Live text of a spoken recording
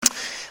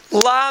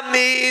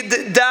Lamid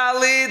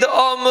Dalid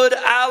Amud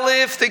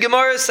Aleph. The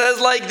Gemara says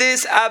like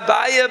this: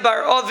 Abaya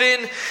bar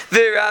Ovin,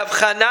 v'Rav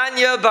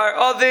Chananya bar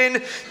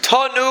Ovin,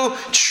 Tanu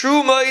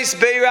Trumos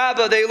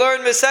be'Rabba. They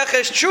learned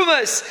Meseches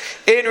Trumas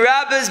in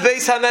Rabba's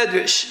Beis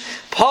Hamedrash.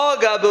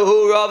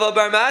 Pagabuhu Rava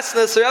bar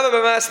Masna. So Rava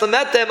bar Masna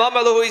met them.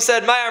 Amalahu, he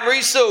said, "My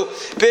Amrisu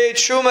be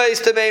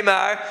Trumos to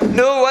Meimar."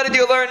 No, what did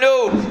you learn?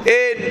 No,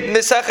 in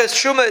Meseches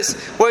Trumas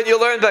when you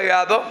learned by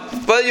Rabba.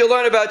 What did you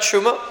learn about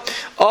Truma?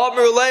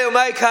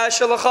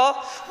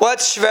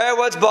 What's shver?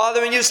 What's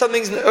bothering you?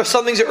 Something's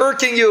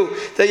irking you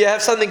that you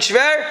have something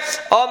shver.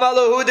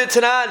 The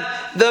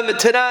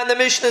Tanan, the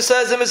Mishnah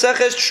says in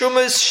Meseches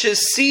Trumas,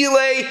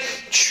 Shesile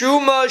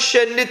Truma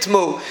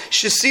Shenitmu.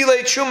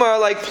 Shesile Truma are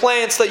like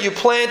plants that you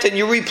plant and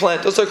you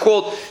replant. Those are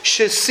called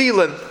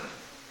Shesilim.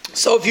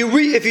 So if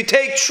you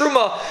take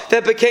truma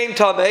that became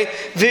tameh,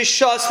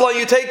 vishasla,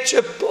 you take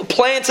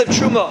plants of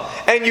truma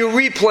and you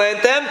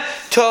replant them,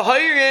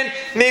 tahirin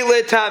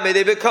mele tameh,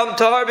 they become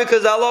tahar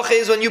because Allah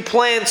is when you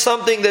plant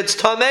something that's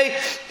tameh,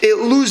 it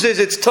loses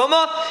its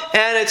tuma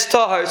and it's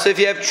tahar. So if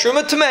you have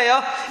truma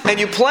tameya and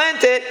you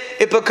plant it,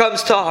 it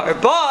becomes tahar.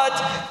 But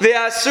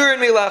ve'asurin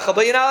milacha,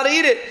 but you're not allowed to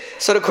eat it.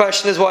 So the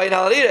question is, why you're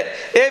not allowed to eat it?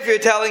 If you're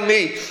telling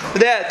me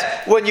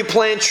that when you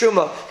plant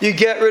truma, you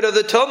get rid of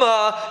the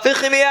tuma,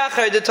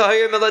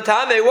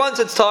 once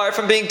it's tahar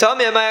from being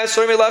tameh, why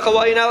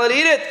are you not allowed to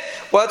eat it?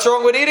 What's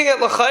wrong with eating it?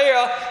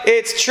 L'chayra,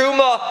 it's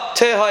truma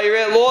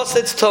tehayre, it lost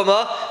its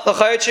tuma.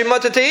 L'chayra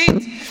chimata to eat.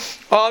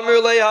 It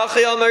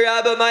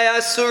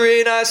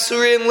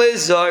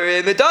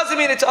doesn't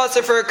mean it's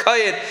asur for a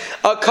kayin.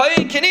 A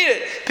kayin can eat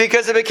it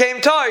because it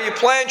became tar. You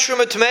plant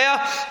truma tmeah,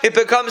 it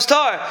becomes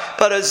tar.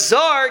 But a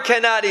zar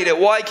cannot eat it.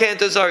 Why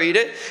can't a zar eat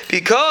it?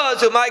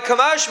 Because umay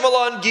kamash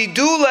malon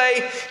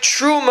gidule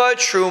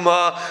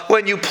truma.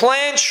 When you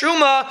plant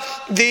truma,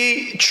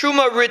 the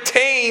truma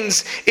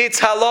retains its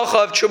halacha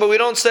of truma. We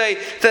don't say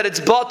that it's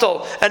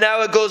batal and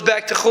now it goes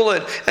back to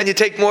chulin and you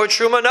take more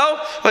truma.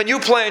 No, when you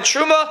plant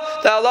truma,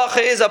 the halacha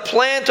is a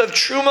plant of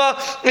truma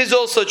is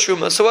also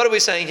truma. So what are we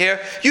saying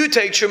here? You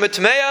take truma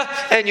tmeya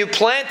and you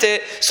plant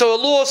it, so it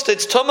lost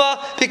its tuma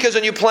because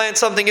when you plant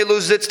something it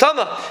loses its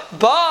tuma.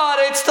 But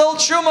it's still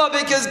truma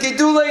because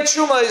gidule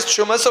truma is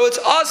truma, so it's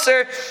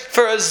asur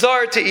for a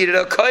zar to eat it.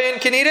 A kohen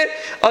can eat it,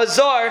 a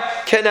zar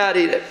cannot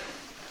eat it.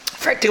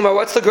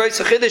 What's the great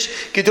chiddush?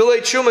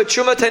 Gidulei truma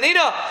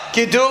tanina.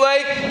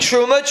 Gidulei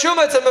truma.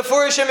 It's a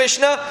mefurish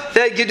Mishnah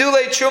that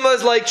gidulei truma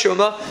is like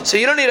truma. So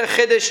you don't need a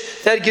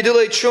chiddush that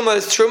gidulei truma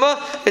is truma.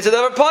 It's a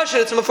davar pasha.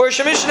 It's a mefurish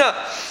Mishnah.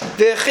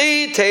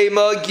 Dechi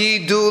tema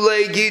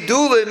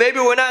gidulei. Maybe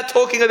we're not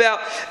talking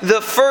about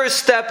the first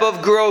step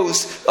of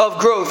growth.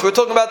 We're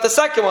talking about the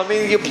second one,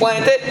 meaning you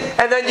plant it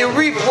and then you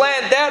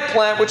replant that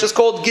plant, which is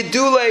called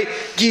gidulim.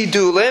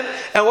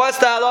 And what's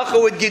the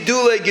halacha with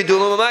gidulim?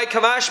 Amai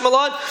kamash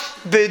malon.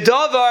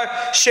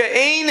 Bidavar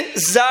she'ein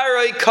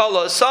zarai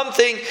kala,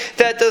 something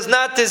that does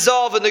not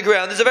dissolve in the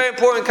ground. This is a very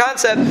important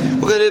concept.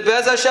 We're going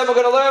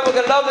to learn. We're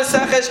going to know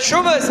Meseches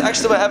Trumas.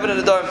 Actually, we have it in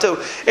the Dharm too.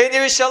 In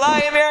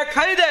Yerushalayim Eir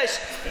Kodesh,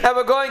 and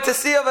we're going to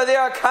see over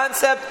there a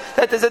concept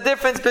that there's a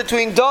difference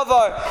between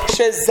davar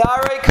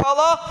she'zarai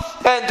kala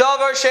and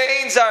davar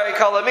she'ein zarai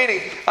kala.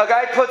 Meaning, a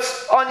guy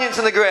puts onions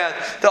in the ground.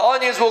 The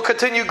onions will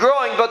continue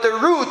growing, but the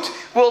root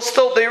will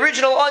still. The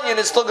original onion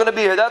is still going to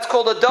be here. That's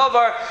called a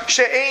davar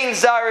she'ein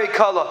zarai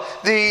kala.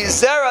 The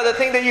zera, the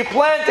thing that you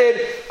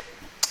planted,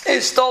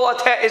 is still in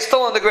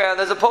the ground,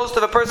 as opposed to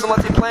if a person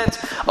lets you plant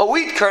a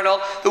wheat kernel,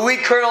 the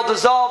wheat kernel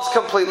dissolves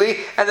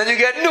completely, and then you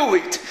get new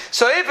wheat.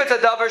 So if it's a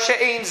davar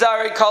she'ein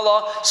zarai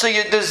kala, so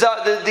the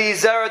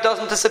zera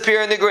doesn't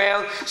disappear in the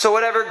ground, so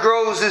whatever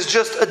grows is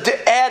just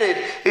added,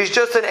 is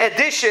just an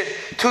addition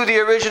to the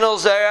original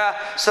zera.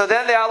 So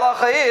then the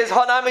halacha is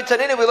hanami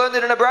tanina. We learned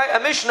it in a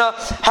Mishnah.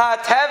 Ha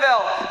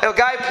tevel, a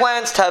guy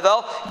plants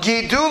tevel,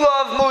 gidula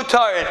of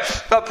mutarin.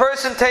 A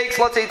person takes,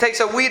 let's say, he takes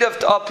a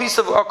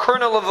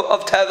kernel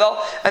of tevel,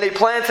 and he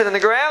plants it in the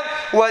ground.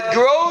 What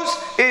grows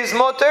is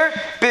mutter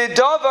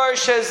bidavar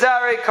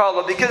shezare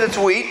kala, because it's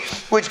wheat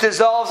which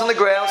dissolves in the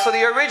ground. So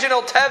the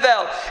original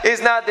tevel is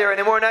not there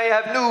anymore. Now you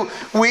have new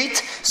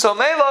wheat. So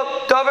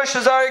mela davar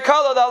shezare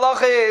kala. The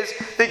halacha is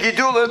the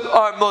gidulim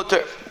are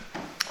mutter.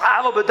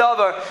 But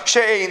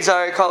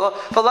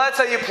let's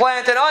say you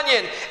plant an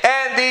onion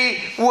and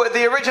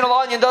the original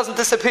onion doesn't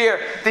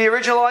disappear. The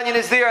original onion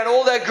is there, and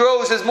all that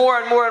grows is more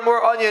and more and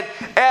more onion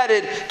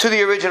added to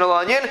the original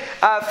onion. Even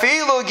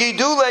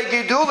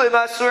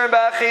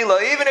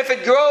if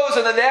it grows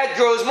and then that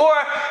grows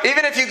more,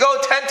 even if you go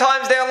 10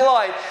 times down the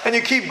line and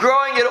you keep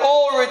growing, it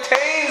all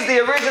retains the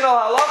original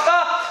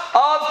halacha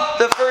of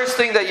the first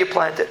thing that you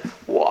planted.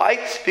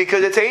 Why?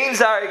 Because it's Ein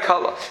Zari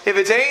Kala. If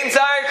it's Ein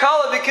Zari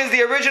Kala, because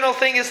the original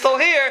thing is still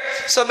here,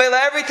 so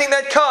everything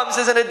that comes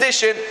is an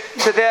addition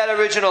to that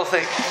original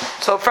thing.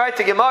 So,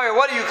 Fraita Gemara,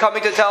 what are you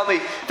coming to tell me?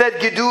 That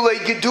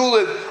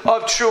Gedulim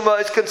of Truma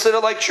is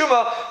considered like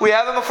Truma. We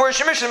have it before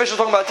Shemisha. The Mishnah is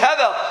talking about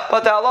Tevel,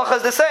 but the halacha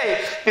is the same.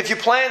 If you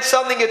plant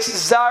something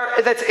that's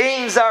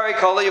Ein Zari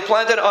Kala, you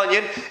plant an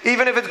onion,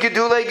 even if it's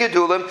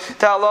Gedulim,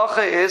 the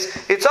halacha is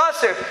it's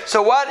aser.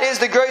 So what is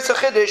the grace of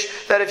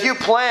Chiddush? That if you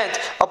plant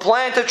a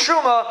plant of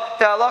Truma,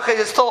 the halacha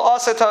is still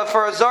aser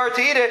for a zar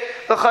to eat it.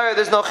 L'chayr,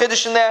 there's no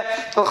Chiddush in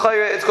that.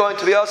 L'chayr, it's going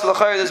to be aser.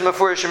 L'chayr, there's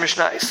Mefurish and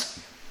Mishnais.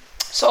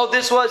 So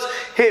this was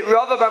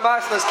Rava Bar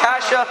Masna's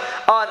kasha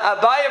on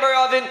Abaye Bar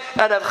Avin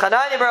and of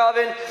Chananya Bar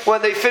Avin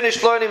when they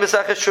finished learning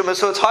Masechta Truma.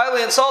 So it's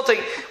highly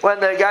insulting when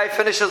the guy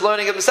finishes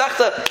learning a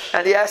Masechta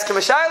and he asks him a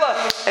shayla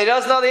and he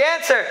doesn't know the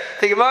answer.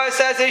 The Gemara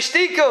says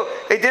Eshtiku,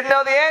 they didn't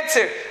know the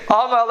answer.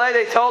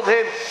 They told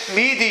him,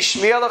 Midi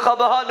Shmiya L'cha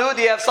B'hanu,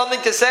 do you have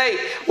something to say?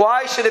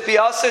 Why should it be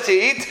also to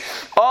eat?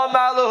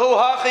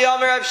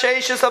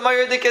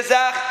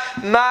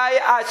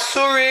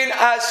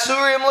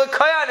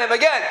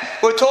 Again,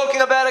 we're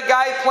talking about a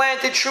guy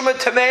planted Truma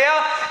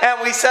Tameya,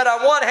 and we said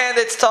on one hand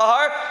it's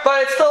Tahar,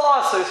 but it's still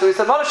Aser. So we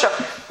said, Manusha,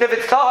 if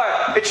it's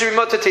Tahar, it should be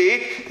mutter to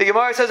eat. The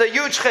Gemara says a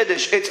huge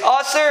Chiddush. It's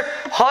Aser,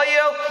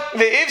 Hayel,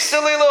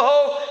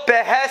 Ve'ifsalilahu,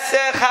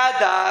 Behesech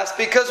Hadas.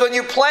 Because when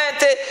you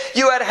plant it,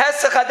 you had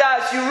Hesech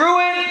Hadas. You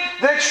ruin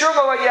the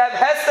Truma. When you have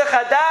Hesech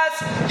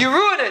Hadas, you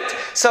ruin it.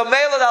 So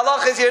Mela the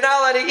halach is you're not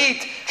allowed to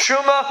eat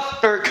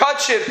Truma or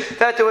Kachim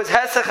that there was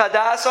Hesech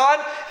Hadas on,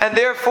 and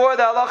therefore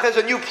the halach is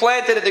when you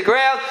plant it in the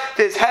ground,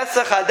 there's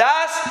Hesech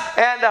Hadas,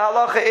 and the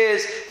halacha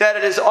is that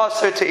it is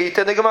Aser to eat.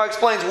 And the Gemara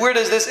explains, where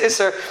does this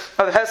Isser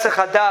of Hesech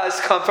Hadas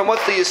come from?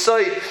 What's the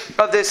Yesod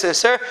of this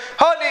Isser?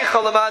 Hani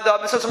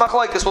Chalamanda, so it's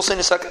Machlaikas, we'll see in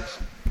a second.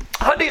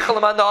 If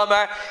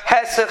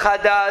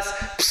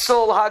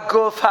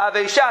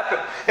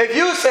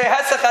you say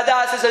Hesech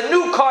Hadas is a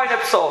new kind of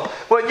psal,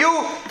 when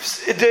your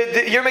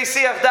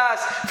Mesiach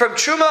Das from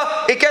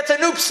Truma, it gets a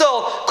new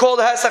psal called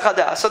Hesech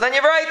Hadas. So then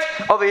you're right.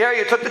 Over here,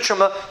 you took the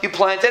Truma, you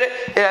planted it,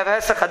 you have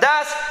Hesech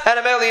Hadas, and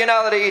immediately you're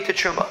not allowed to eat the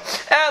Truma.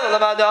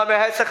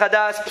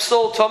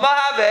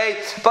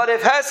 But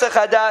if Hesech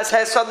Hadas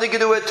has something to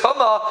do with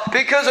Tuma,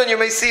 because when your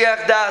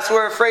Mesiach Das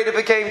were afraid it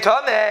became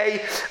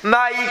Tameh,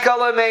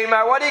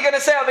 what are you going to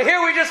say? Over here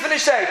we just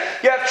finished saying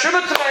you have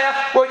Truma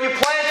Tameh when you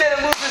plant it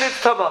and loses its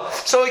Tumah.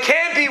 So it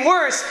can't be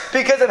worse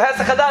because of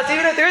Hesech Hadas,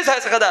 even if there is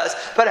Hesech Hadas.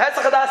 But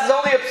Hesech Hadas is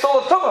only a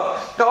psal of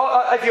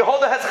Tumah. If you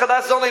hold the Hesech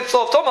Hadas is only a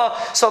psal of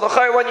Tumah, so the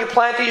Chayr when you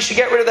plant it you should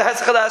get rid of the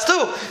Hesech Hadas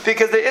too,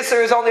 because the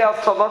Isser is only of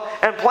Tumah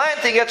and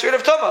planting gets rid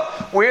of Tumah.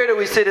 Where do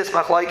we see this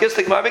Machlaikis?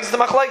 The Gemara makes the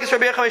Machlaikis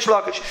Rabbi Yechon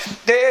Mishlakish.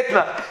 The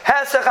Itma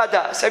Hesech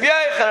Hadas. Rabbi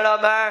Yechon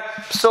Amar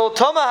psal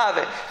Tumah have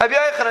it. Rabbi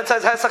Yechon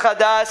says Hesech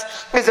Hadas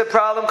is a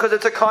problem because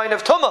it's a kind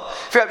of Tumah.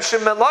 Rabbi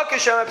Shimon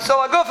Lakish and Rabbi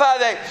Psal Aguf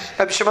have it.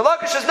 Rabbi Shimon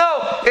Lakish says no,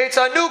 it's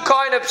a new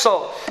kind of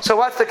psal. So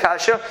what's the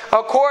kasha?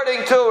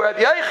 According to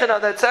Rabbi Yochanan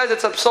that says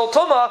it's a psal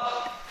Tumah,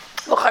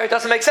 L'chayr, it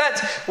doesn't make sense.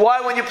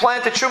 Why, when you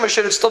plant the Truma,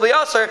 should it still be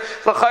Aser?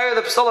 L'chayr,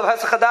 the psal of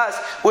Hesech Hadas,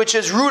 which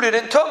is rooted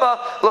in Tumah,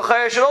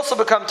 L'chayr should also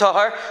become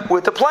Tahar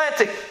with the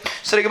planting.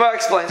 So the Gemara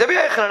explains, Rabbi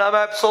Yochanan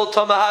Amar psal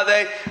Tumah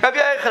have. Rabbi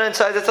Yochanan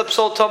says it's a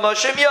psal Tumah.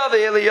 Shem Yave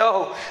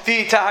Eliyahu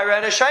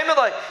v'Taharena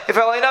Shaimalai. If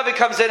Elinavi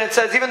comes in and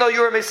says, even though you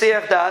were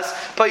Mesiach Das,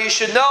 but you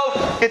should know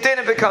it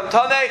didn't become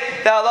Tameh,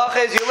 the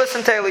halacha is you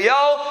listen to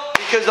Eliyahu,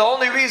 because the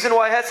only reason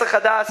why Hesech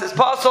Hadas is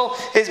possible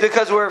is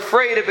because we're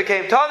afraid it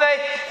became Tameh,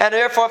 and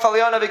therefore if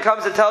Elinavi comes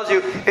and tells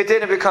you it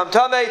didn't become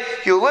Tameh,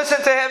 you listen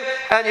to him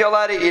and you're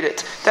allowed to eat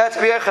it. That's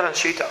Rabbi Yochanan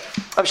Shita.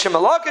 It's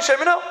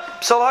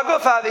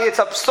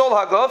a psal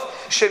hagov.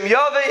 Shem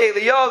Yave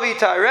Eliyahu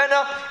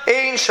Ta'arena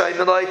Ein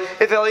Shaimalai.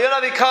 If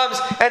Eliyahu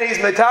comes and he's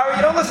Metar,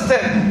 you don't listen to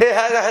him. It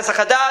has a Hesech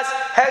Hadas.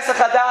 Hesech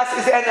Hadas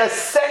is an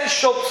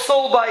essential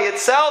psal by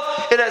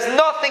itself. It has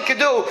nothing to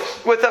do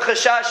with the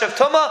chashash of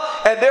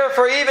Tumah, and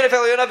therefore even if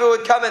Eliyahu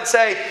would come and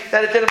say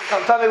that it didn't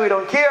become Tameh, we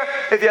don't care.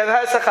 If you have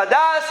Hesech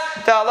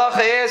Hadas, the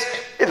halacha is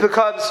it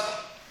becomes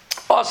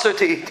Aser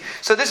to eat.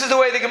 So this is the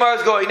way the Gemara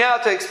is going now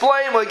to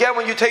explain. Well, again,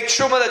 when you take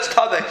Truma that's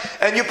Tameh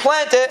and you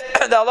plant it,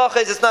 the halacha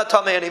is it's not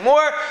Tameh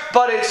anymore,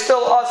 but it's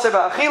still Aser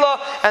ba'achila.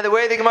 And the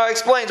way the Gemara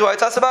explains why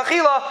it's Aser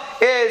ba'achila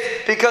is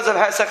because of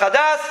Hesech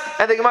Hadas.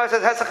 And the Gemara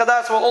says Hesech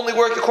Hadas will only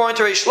work according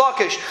to Reish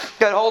Lakish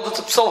that holds it's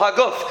a psal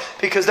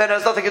haguf, because then it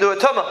has nothing to do with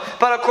Tumah.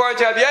 But according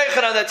to Rabbi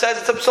Yochanan that says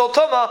it's a psal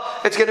Tumah,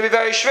 it's going to be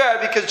very shver,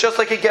 because just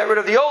like you get rid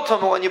of the old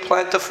Tumah when you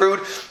plant the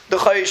fruit, the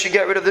Chayyim should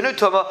get rid of the new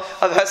Tumah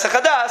of Hesech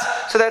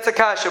Hadas. So that's a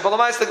kasha.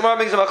 But the Gemara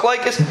brings a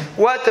machlokes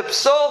what the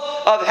psal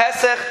of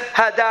Hesech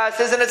Hadas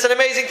is, and it's an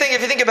amazing thing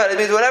if you think about it. It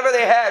means whenever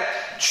they had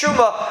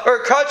Truma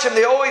or Kachim,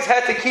 they always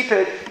had to keep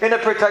it in a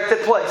protected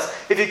place.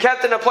 If you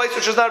kept it in a place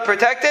which was not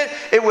protected,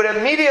 it would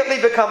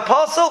immediately become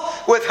possible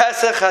with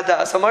Hesech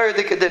Hadas.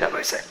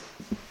 I say.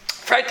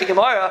 Right, the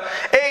Gemara.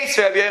 Eis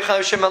Rabbi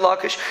Yochanan Shimon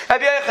Lakish.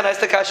 Rabbi Yochanan is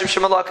the Kashim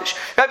Shimon Lakish.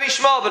 Rabbi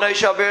Shmuel ben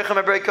Aisha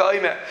Berichem Abreka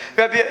Omer.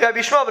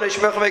 Rabbi Shmuel ben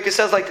Aisha Berichem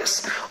says like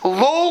this: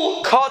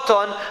 Lul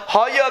Katan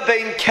Haya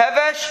Ben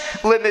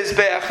Kevesh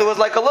Limizbech. There was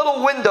like a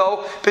little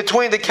window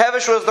between the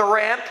Kevesh, was the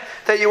ramp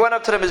that you went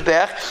up to the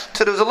Mizbech.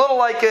 So there was a little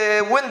like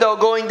a window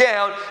going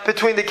down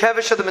between the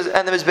Kevesh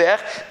and the Mizbech.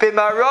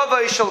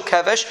 B'Marava Ishal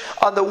Kevesh,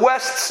 on the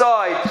west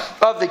side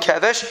of the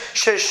Kevesh.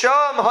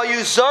 Shesham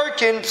Hayu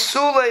Zarkin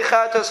Psulei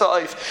Chatas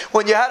Ha'if.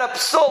 When you had a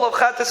psul of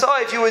Chatas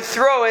Ha'if, you would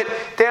throw it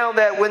down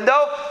that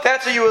window.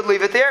 That's how you would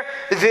leave it there.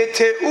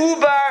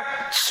 V'Teubar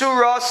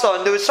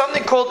Surasan. There was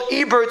something called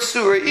Iber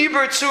Tsura.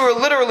 Iber Tsura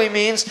literally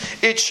means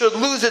it should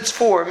lose its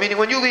form. Meaning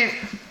when you leave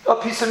a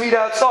piece of meat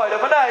outside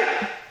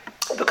overnight,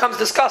 it becomes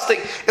disgusting.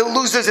 It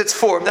loses its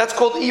form. That's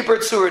called Iber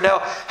Tzura. Now,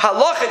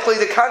 halachically,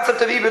 the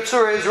concept of Iber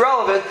Tzura is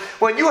relevant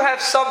when you have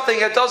something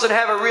that doesn't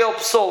have a real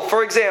psul.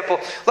 For example,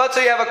 let's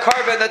say you have a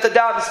carbon that the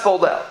dam is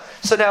pulled out.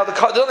 So now the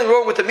only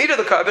wrong with the meat of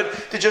the carbon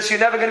is just you're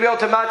never going to be able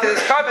to mount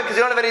this carbon because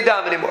you don't have any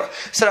dam anymore.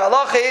 So the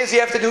halacha is you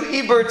have to do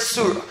Iber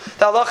Tzura.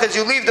 The halacha is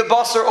you leave the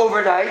basar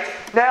overnight.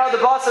 Now the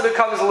basar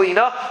becomes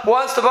lina.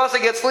 Once the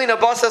basar gets lina,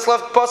 basar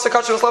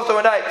kashim is left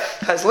overnight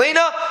has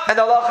lina, and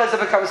the halacha is it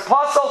becomes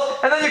pasul,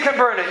 and then you can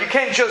burn it. You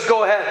can't just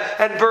go ahead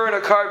and burn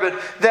a carbon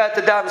that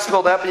the dam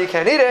spilled out, but you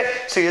can't eat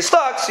it. So you're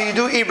stuck. So you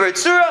do Iber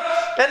Tzura,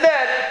 and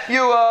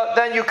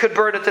then you could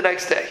burn it the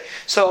next day.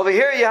 So over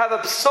here you have a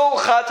psul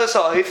chatas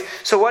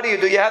ha'if. So what do?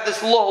 You have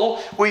this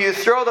lul where you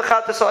throw the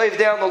chatas ha'if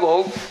down the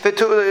lul,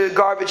 the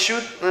garbage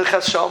chute, but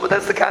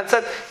that's the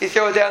concept. You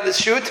throw it down this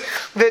chute,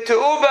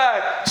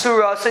 v'tu'ubar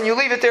suras, and you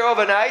leave it there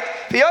overnight.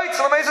 And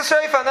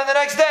then the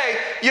next day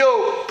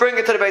you bring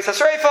it to the Beis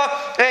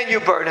HaSreifa and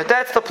you burn it.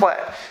 That's the plan.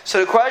 So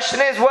the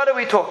question is, what are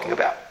we talking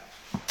about?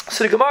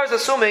 So the Gemara is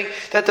assuming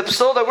that the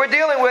psul that we're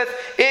dealing with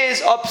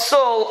is a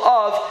psul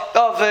of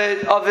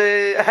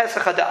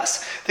hesach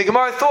hadas. The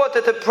Gemara thought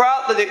that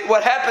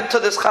what happened to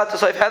this chatas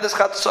ha'if, had this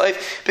chatas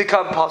ha'if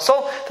become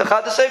pasul, the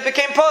chatas ha'if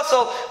became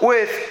pasul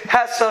with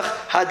hesach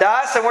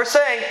hadas, and we're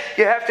saying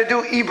you have to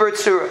do Iber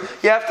Tzura.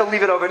 You have to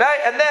leave it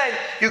overnight, and then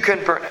you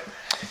can burn it.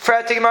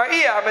 If you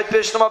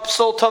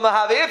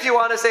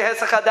want to say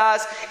hesach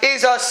hadas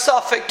is a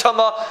suffix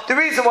tama, the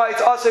reason why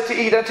it's also to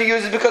eat and to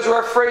use is because we're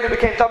afraid it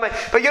became tame.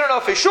 But you don't know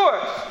for sure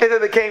if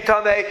it became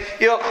tame.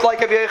 You know, like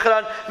Rabbi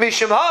Yochanan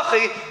mishum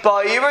hachi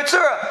ba'Iber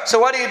Tzura. So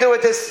what do you do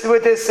with this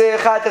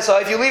chatas? So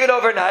if you leave it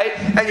overnight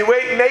and you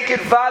make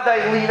it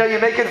vaday lina, you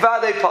make it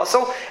vaday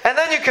pasul, and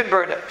then you can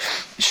burn it.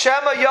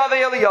 Shema yave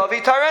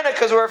eliyavi tarena,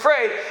 because we're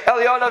afraid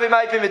Eliyavi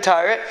might be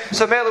mitaret.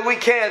 So mainly we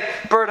can't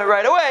burn it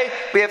right away.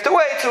 We have to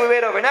wait. So we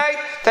wait overnight.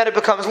 Then it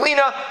becomes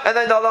lina, and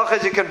then the halacha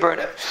is you can burn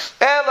it.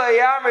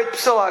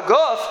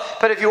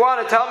 But if you want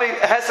to tell me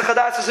hesach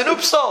hadas is an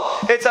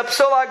upsal, it's a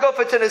psul aguf,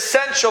 it's an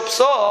essential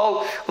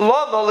psul.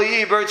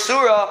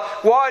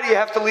 Why do you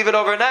have to leave it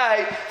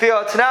overnight?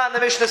 The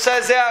Mishnah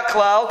says anything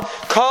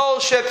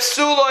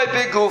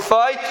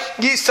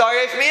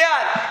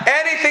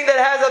that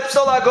has a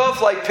psul aguf,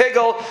 like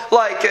pigel,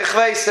 like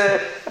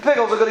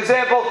pigel is a good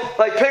example,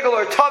 like pigel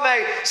or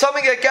tameh,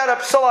 something that got a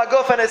psul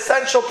aguf, an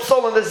essential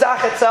psul in the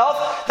zach itself.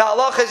 The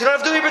halacha is you don't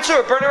have to do Iber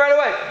Tzura, burn it right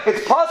away.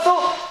 It's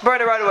possible,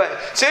 burn it right away.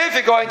 So if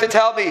you're going to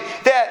tell me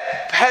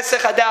that hesach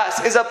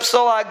hadas is a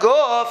psul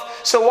aguf,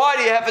 so why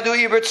do you have to do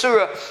Iber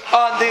Tzura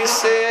on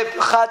this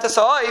chatas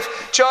ha'if?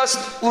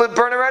 Just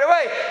burn it right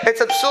away. It's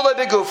a psula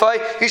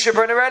begufay, you should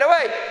burn it right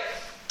away.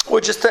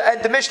 Which is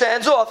and the Mishnah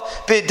ends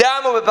off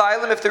b'dam or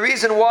b'baylim. If the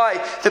reason why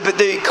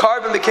the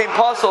carbon became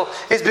pasul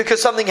is because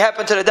something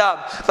happened to the dam.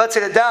 Let's say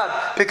the dam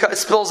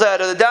spills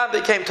out, or the dam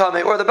became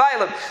tamei, or the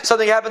baylim,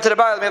 something happened to the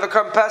baylim. You have a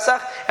carbon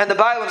pesach, and the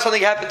baylim,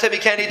 something happened to him. He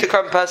can't eat the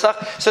carbon pesach,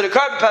 so the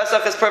carbon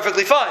pesach is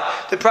perfectly fine.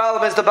 The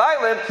problem is the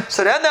baylim.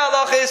 So then the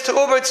halacha is to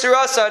uber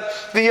tzirasan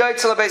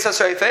v'yoytzel beis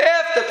hasreifa.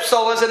 If the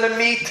psul is in the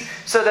meat,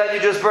 so then you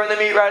just burn the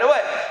meat right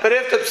away. But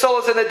if the psul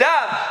is in the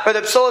dam or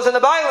the psul is in the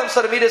baylim,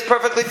 so the meat is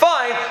perfectly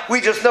fine. We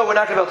just know we're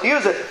not going to be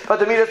able to use it, but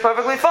the meat is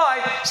perfectly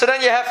fine, so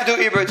then you have to do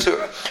Iber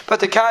Tzura.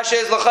 But the kasha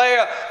is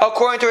l'chayra,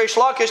 according to Reish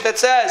Lakish, that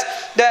says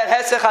that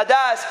hesach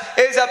hadas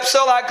is a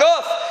psul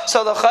aguf.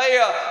 So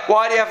l'chayra,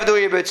 why do you have to do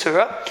Iber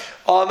Tzura?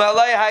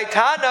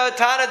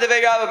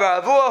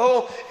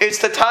 It's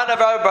the Tana of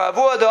Rabbi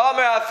Baravua. The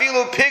Amar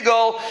Afilu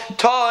Pigol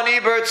Ta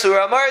Iber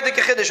Tzura. Amar the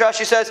Kechidish.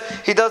 Rashi says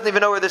he doesn't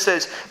even know where this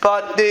is,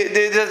 but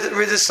there's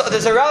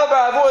a Rabbi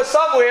Baravua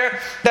somewhere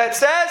that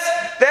says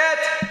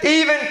that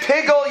even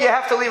Pigol you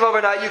have to leave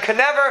overnight. You can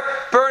never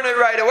burn it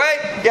right away.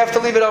 You have to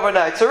leave it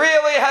overnight. So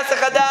really, hesach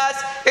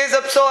hadas is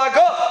a psul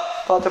aguf.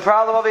 But the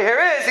problem over here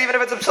is, even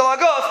if it's a psul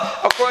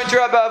aguf, according to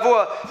Rabbi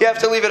Baravua, you have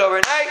to leave it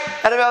overnight,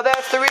 and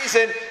that's the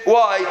reason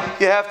why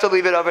you have to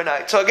leave it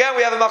overnight. So again,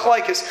 we have a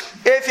machlokes.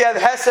 If you have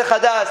hesach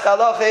hadas, the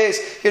halacha is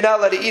you're not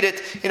allowed to eat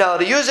it, you're not allowed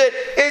to use it.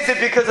 Is it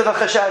because of a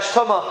chashash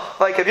tuma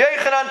like Rabbi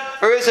Yochanan,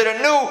 or is it a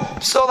new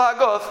psul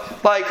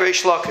aguf like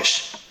Reish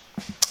Lakish?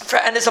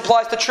 And this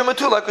applies to truma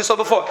too, like we saw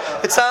before.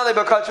 It's not only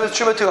about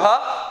truma too,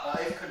 huh?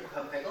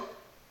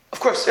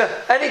 course, yeah.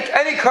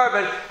 Any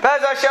carbon. B'ez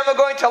Hashem, we're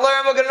going to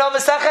learn. We're going to know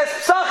Meseches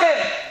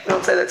Pesachim. We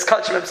don't say that's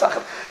Kachim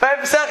Pesachim.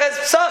 Meseches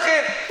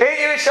Pesachim in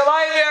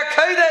Yerushalayim we are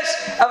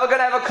Kodesh, and we're going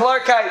to have a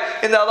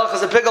Klarkai in the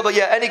halachas of pickle. But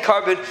yeah, any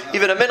carbon,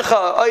 even a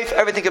mincha, oif,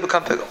 everything can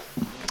become pickle.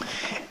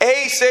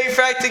 A say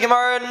fracti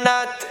Gemara,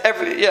 not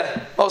every.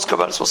 Yeah, most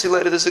karbanos. We'll see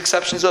later. There's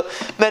exceptions, but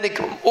many,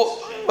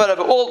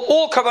 whatever.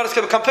 All karbanos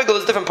can become pickle.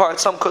 There's different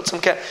parts. Some could,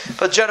 some can't.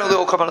 But generally,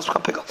 all karbanos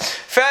become pickle.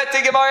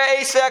 Fracti Gemara.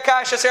 A say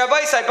akasha. Say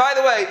Rabbi. By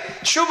the way,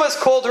 truma is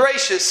called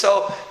reishis.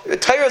 So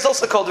Torah is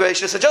also called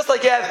reishis. So just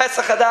like you have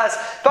hesach hadas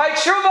by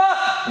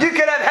truma, you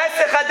can have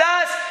hesach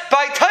hadas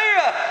by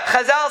Torah.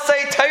 Chazal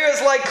say Torah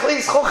is like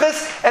klis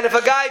chuchis, and if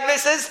a guy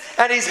misses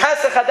and he's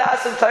hesach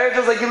hadas in Torah,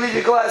 just like you leave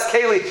your glass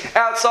keli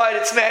outside,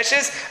 it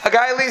smashes. A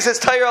guy leaves his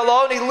Torah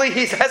alone,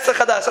 he's hesach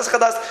hadas. Hesach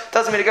hadas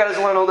doesn't mean the guy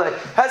doesn't learn all day.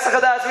 Hesach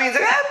hadas means,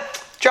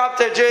 drop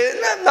there,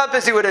 not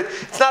busy with it.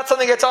 It's not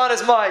something that's on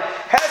his mind.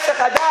 Hesach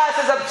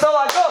hadas is a psal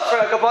agos for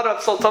a kabbalah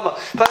psal tuma.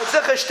 But it's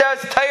a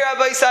Torah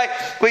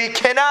Abaisai, we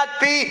cannot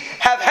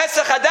have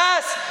hesach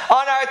hadas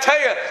on our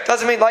Torah.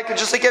 Doesn't mean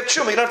just like you have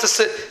truma. You don't have to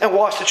sit and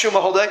wash the truma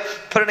all day.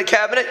 Put it in a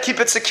cabinet,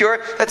 keep it secure.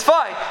 That's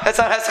fine. That's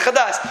not hesach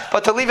hadas.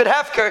 But to leave it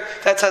hefker,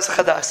 that's hesach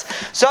hadas.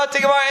 So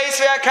Tigamar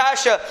Esvei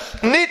Akasha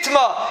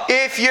Nitma.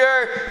 If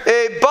your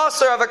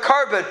basar of a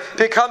carbon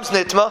becomes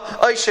nitma,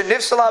 Aisha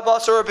Nifsala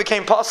basar, or it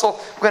became puzzle.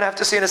 We're going to have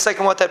to see in a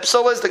second what that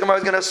psul is. The Gemara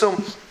is going to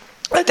assume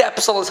that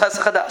psul is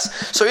hesach hadas.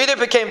 So either it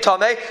became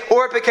tamei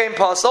or it became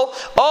pasul.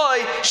 Or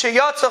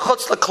sheyatza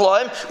chutz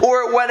l'klaim,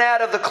 or it went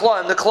out of the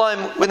klaim. The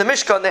klaim in the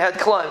Mishkan they had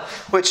klaim,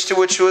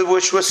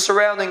 which was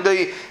surrounding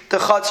the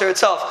chatzar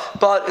itself.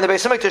 But in the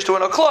Beis Hamikdash there were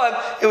no klaim.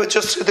 It was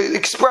just the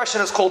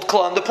expression is called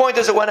klaim. The point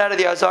is it went out of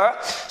the azara.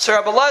 So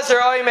Rabbi Lazar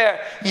Aimer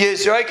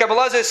Yizraik. Rabbi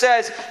Lazar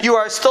says you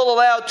are still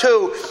allowed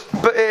to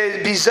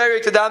be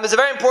zayrik to dam. It's a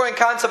very important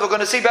concept. We're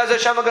going to see. B'ez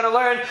Hashem, we're going to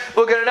learn.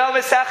 We're going to know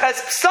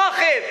Meseches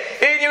Pesachim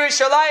in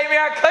Yerushalayim.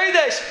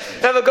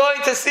 Kodesh. And we're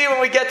going to see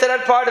when we get to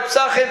that part of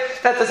Pesachim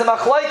that there's a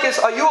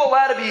machlokes. Are you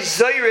allowed to be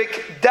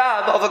zayrik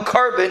dam of a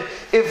carbon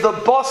if the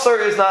basar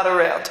is not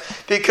around?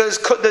 Because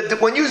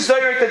when you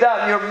zayrik the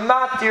dam, you're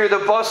matir the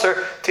basar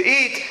to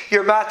eat.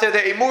 You're matir the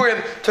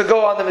emurim to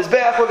go on the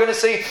mizbeach. We're going to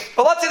see.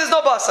 But let's say there's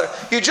no basar.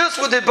 You just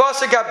the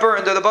basar got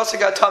burned or the basar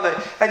got tamei,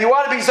 and you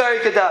want to be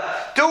zayrik dam.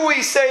 Do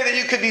we say that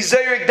you could be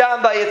zayrik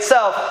dam by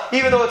itself,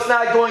 even though it's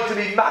not going to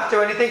be matir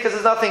or anything because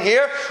there's nothing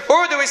here?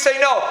 Or do we say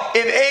no?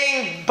 In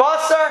ain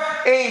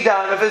basar, ain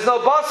dam. If there's no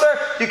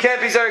basar, you can't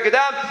be zayrik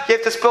dam. You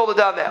have to spill the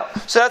dam out.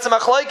 So that's a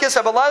machlokes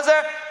Rabbi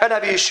Lazar and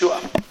Rabbi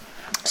Yeshua.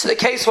 So the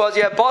case was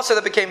you had basar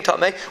that became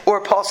tamei,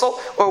 or pasul,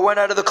 or went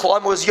out of the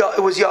klaim.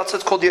 It was yatsa.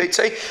 It's called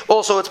yaitse.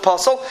 Also, it's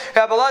pasul.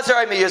 Rabbi Lazar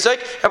Aimer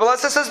Yizraik. Rabbi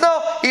Lazar says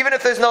no. Even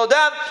if there's no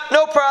dam,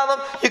 no problem.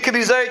 You can be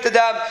zayrik the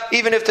dam.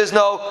 Even if there's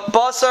no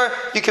basar,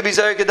 you can be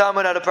zayrik the dam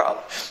without a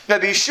problem.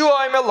 Rabbi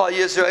Yeshua Aimer La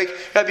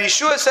Yizraik. Rabbi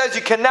Yeshua says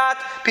you cannot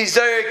be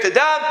zayrik the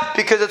dam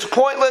because it's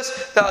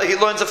pointless. He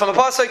learns it from a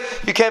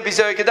pasuk. You can't be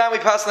zayrik the dam. We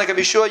pass like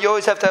Rabbi Yeshua. You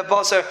always have to have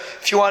basar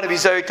if you want to be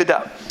zayrik the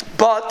dam.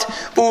 But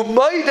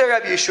umayda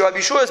Rabbi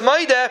Yeshua is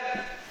maida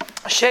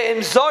she'im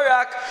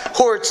zorak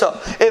hortza.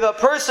 If a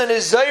person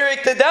is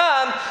zayrik the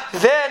dam,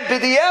 then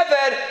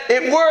b'di'evad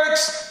it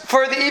works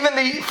for even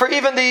the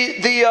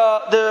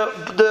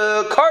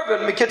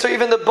carbon,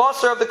 even the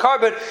basar of the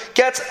carbon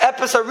gets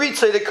epis a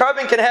ritzoi. The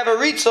carbon can have a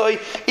ritzoi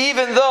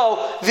even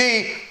though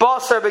the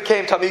basar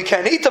became tamei. You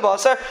can't eat the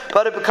basar,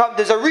 but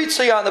there's a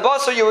ritzoi on the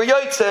basar. You were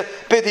yaitze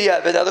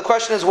b'di'evad. Now the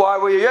question is, why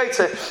were you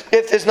yaitze?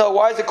 If there's no,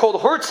 why is it called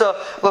hortza?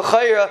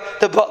 L'chayra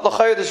the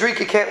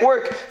zrika can't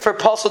work for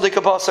pasul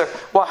dika basar.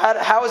 Well,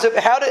 how is it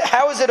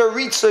a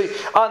ritzoi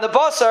on the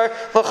basar?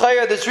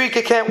 L'chayra the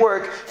zrika can't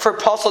work for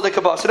pasul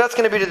dika basar. That's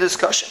going to be the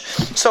discussion.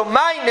 So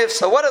my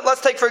nifsa, let's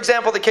take for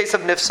example the case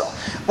of nifsa.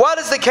 What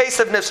is the case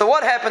of nifsa?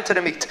 What happened to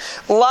the meat?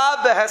 La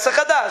behesach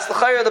hadas, the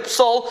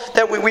psol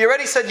that we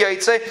already said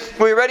yaitse,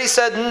 we already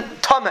said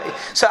tamei.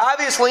 So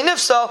obviously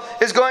nifsa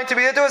is going to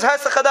be that there was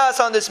hesach hadas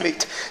on this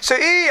meat. So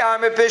if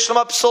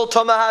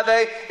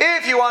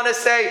you want to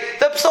say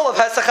the psol of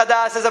hesach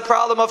hadas is a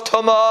problem of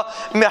tuma,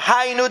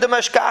 mehainu de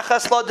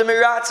mashkachas la de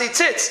miratzi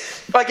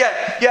tzitz. Again,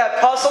 you have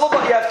pasul,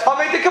 but you have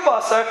tamei de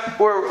kabasar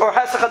or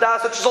hesach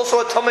hadas, which is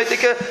also a tamei de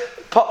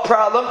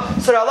problem.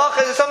 So the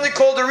halacha is something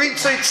called a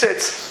ritzoi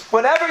tzitz.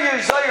 Whenever you're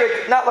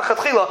zayrik, not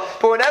lachatchila,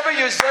 but whenever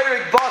you're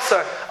zayrik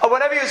basar, or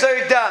whenever you're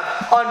zayrik dam,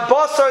 on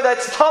basar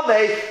that's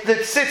tamei, the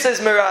tzitz is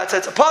miratza.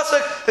 It's a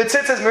pasuk, the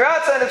tzitz is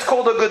miratza, and it's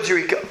called a good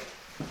zrika.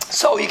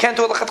 So you can't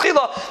do it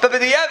l'chatchila, but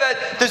with the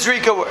Yevet, the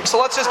Zrika works. So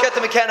let's just get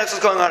the mechanics of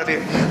what's going on over here.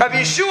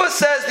 Rabbi Yeshua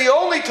says the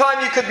only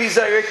time you could be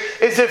Zayrik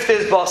is if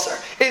there's Basar.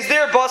 Is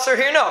there Basar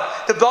here? No.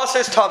 The Basar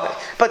is Tameh.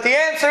 But the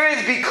answer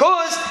is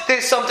because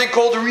there's something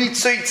called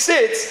Ritzoi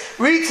Tzitz.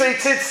 Ritzoi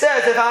Tzitz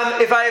says if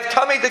I have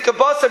Tameh the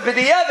Kabasar, but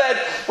the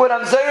Yevet, when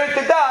I'm Zayrik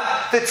the Dam,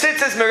 the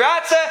Tzitz is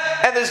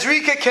Meratza, and the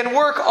Zrika can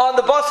work on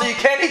the Basar. You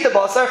can't eat the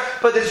Basar,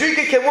 but the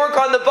Zrika can work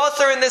on the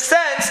Basar in the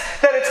sense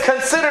that it's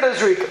considered a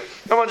Zrika.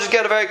 I want to just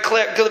get a very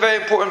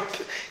important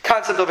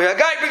concept over here. A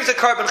guy brings a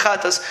carbon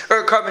chatas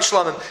or a carbon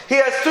shlamim. He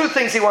has two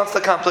things he wants to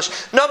accomplish.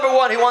 Number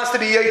one, he wants to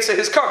be yaitze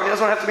his carbon. He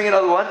doesn't want to have to bring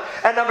another one.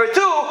 And number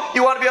two,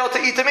 you want to be able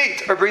to eat the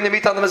meat or bring the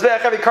meat on the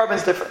mizbeach. Every carbon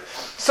is different.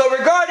 So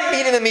regarding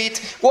eating the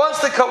meat, once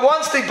the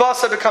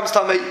basar becomes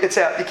tamei, it's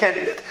out. You can't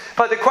eat it.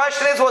 But the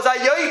question is, was I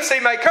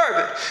yaitze my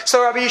carbon?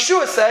 So Rabbi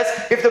Yeshua says,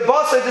 if the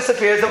basar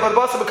disappears, the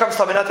basar becomes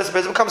tamei, not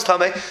disappears, it becomes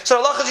tamei.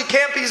 So halachas you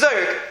can't be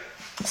zayrik.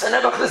 So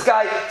Nebuch, this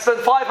guy spent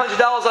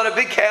 $500 on a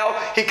big cow.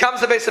 He comes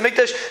to Beis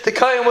Hamikdash. The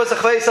Kohen was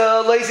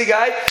a lazy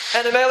guy,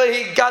 and the Mele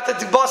he got the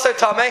basar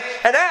tamei,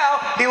 and now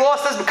he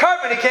lost his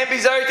carbon. He can't be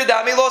zayrik the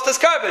dam. He lost his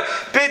carbon.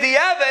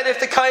 B'diavad, if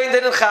the Kohen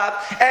didn't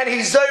chap and he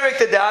zayrik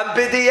the dam,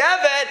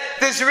 b'diavad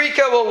the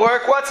zrika will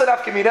work. What's an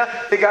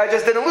afkamina? The guy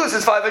just didn't lose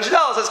his $500.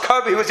 His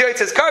carbon. He was yaitz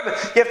his carbon.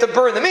 You have to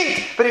burn the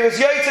meat, but he was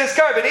yaitz his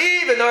carbon.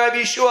 Even though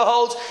Rabbi Yeshua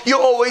holds you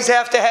always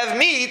have to have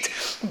meat,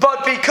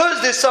 but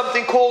because there's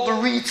something called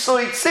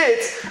ritzoi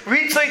tzitz.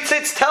 Ritzoi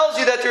tzitz tells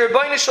you that the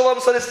Rebbeinu Shalom,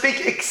 so to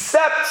speak,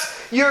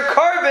 accepts your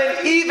carbon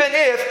even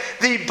if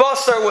the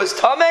basar was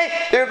tamei.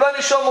 The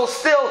Rebbeinu Shalom will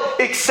still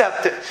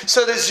accept it.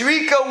 So the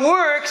zrika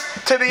works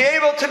to be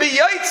able to be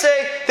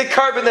yaitze the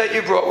carbon that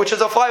you brought, which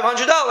is a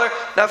 $500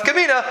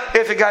 nafkamina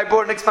if a guy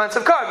bought an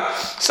expensive carbon.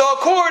 So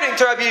according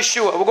to Rabbi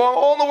Yeshua, we're going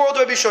all in the world to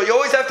Rabbi Yeshua, you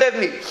always have to have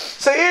meat.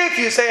 So if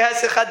you say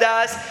hesech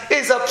hadas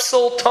is a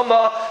psul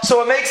tama,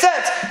 so it makes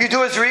sense. You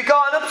do a zrika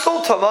on a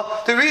psul tama.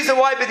 The reason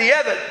why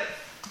b'diavad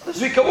the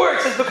zrika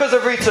works is because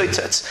of ritzoi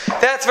tzitz.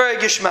 That's very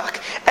gishmak.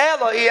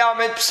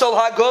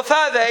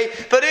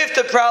 But if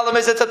the problem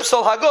is it's a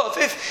psul haguf,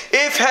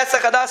 if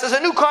hesach hadas is a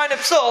new kind of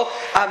psul,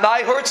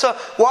 amai hurtza,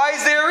 why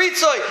is there a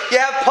ritzoi? You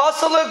have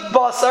pasal of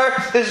basar.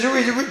 The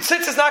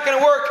tzitz is not going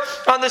to work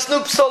on this new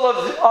psul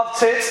of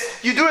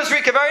tzitz. You do a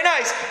zrika, very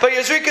nice, but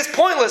your zrika is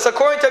pointless.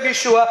 According to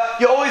Yeshua,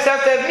 you always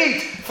have to have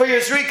meat for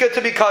your zrika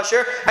to be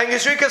kosher, and your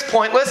zrika is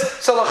pointless.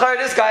 So l'chayr,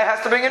 this guy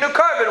has to bring a new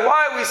carbon.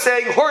 Why are we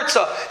saying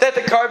hurtza that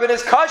the carbon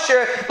is kosher?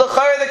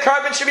 L'chayr, the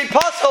carbon should be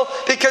possible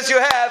because you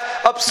have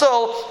a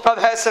psul of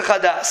hesech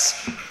hadas.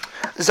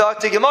 Zok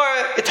the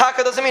Gemara,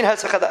 Itaka doesn't mean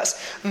hesech hadas.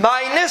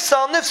 My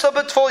nifsal nifsal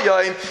b'tvul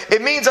yoim.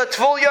 It means a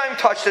tvul yoim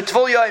touched. The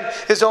tvul yoim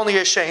is only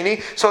a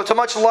sheni, so it's a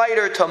much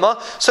lighter tuma.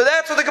 So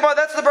that's what the Gemara,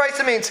 that's what the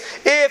Brisa means.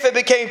 If it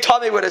became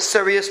tummy with a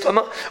serious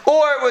tuma,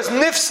 or it was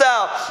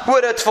nifsal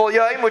with a tvul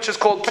yoim, which is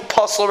called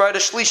pasal, right? A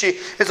shlishi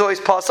is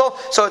always pasal,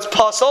 so it's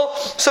pasal.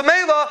 So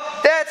Mela,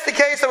 that's the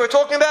case that we're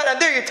talking about, and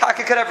there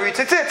Yitaka could have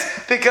ritzitzit,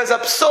 because a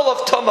psul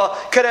of tuma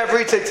could have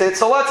ritzitzit.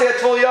 So let's say a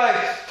tvul yoim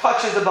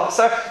touches the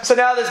basar. So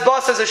now this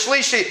basar is a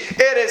shlishi.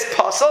 It is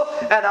pasal,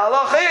 and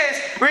halacha is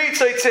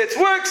ritzoi tzitz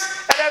works,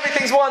 and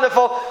everything's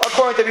wonderful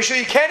according to Yeshua.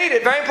 You can't eat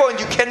it. Very important.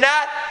 You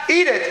cannot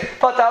eat it.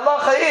 But the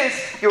halacha is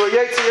you are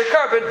yaitze your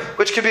carbon,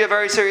 which could be a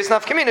very serious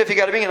nafkamina if you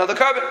got to bring another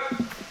carbon.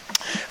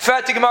 It's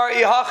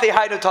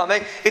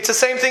the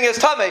same thing as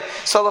tamei.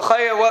 So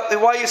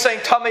why are you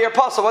saying tamei or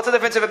pasal? What's the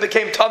difference if it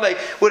became tamei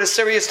with a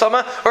serious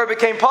tama or it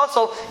became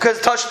pasal because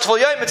it touched tvul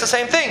yoim? It's the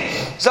same thing.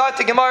 Zat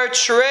the Gemara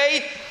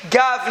trei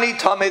gavni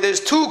tamei. There's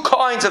two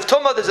kinds of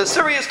tama. There's a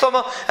serious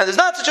tama and there's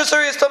not such a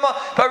serious tama.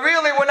 But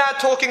really, we're not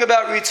talking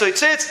about ritzoi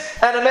tzitz,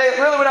 and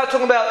really we're not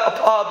talking about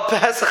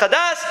hesech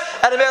hadas,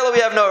 and we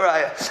have no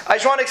raya. I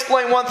just want to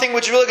explain one thing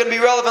which is really going to be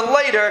relevant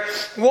later.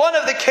 One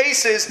of the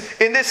cases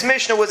in this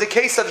Mishnah was a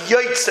case of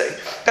yaitze,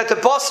 that the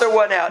basar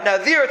went out. Now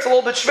there it's a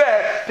little bit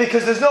shver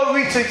because there's no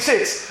ritzoi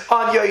tzitz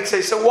on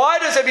yaitze. So why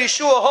does Rabbi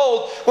Yeshua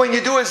hold when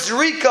you do a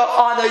zrika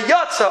on a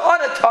yatza,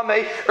 on a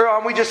tamei, or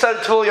on, we just said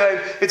tvul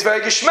yoim, it's very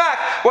gishmak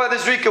why the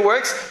zrika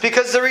works,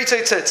 because the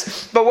ritzoi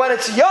tzitz. But when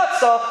it's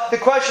yatza, the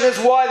question is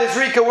why the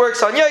zrika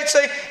works on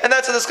yaitze, and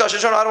that's a discussion.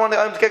 I don't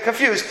want to get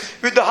confused.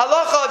 The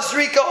halacha of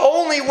zrika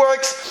only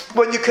works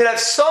when you could have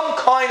some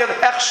kind of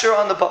hechsher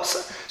on the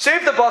basar. So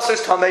if the basar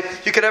is tamei,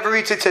 you could have a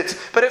ritzoi tzitz.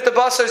 But if the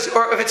basar is,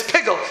 or if it's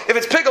pigel,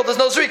 there's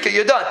no zrika,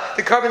 you're done.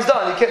 The carbon's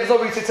done. There's no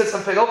ritzoi tzitz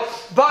on pigel.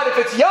 But if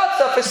it's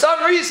yatza, for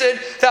some reason,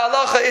 the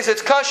halacha is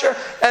it's kosher.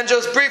 And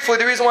just briefly,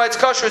 the reason why it's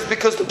kosher is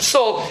because the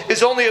psul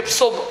is only a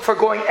psul for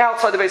going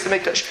outside the Beis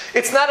Hamikdash.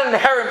 It's not an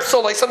inherent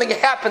psul, like something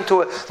happened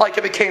to it, like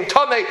it became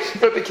tamei,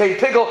 or it became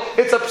pigel.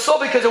 It's a psul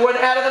because it went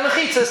out of the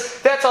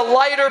mechitzas. That's a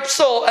lighter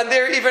psul, and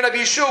there even Rabbi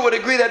Yeshua would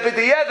agree that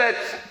b'diavad,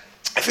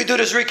 if we do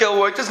this rika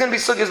work, there's going to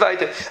be sugyas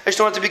vayte. I just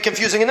don't want it to be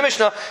confusing in the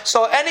Mishnah.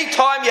 So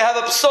anytime you have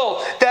a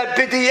psul that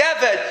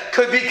b'diavad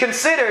could be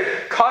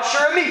considered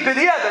kosher meat,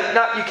 b'diavad,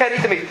 not you can't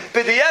eat the meat.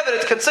 B'diavad,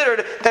 it's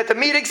considered that the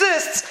meat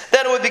exists,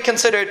 then it would be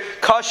considered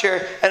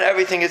kosher, and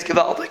everything is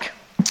gevaldik.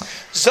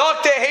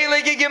 Zokte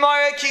Heilige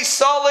Gemara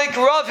Kisalik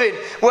Ravin.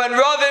 When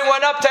Ravin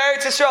went up to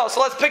Eretz Yisrael. So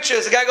let's picture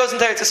this. The guy goes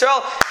into Eretz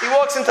Yisrael, he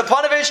walks into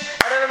Panavish,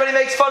 and everybody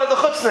makes fun of the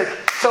chutznik.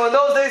 So in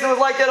those days it was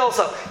like that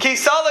also.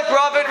 Kisalik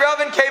Ravin.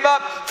 Ravin came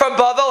up from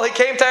Bavel. He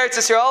came to Eretz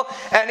Yisrael,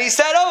 and he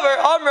said over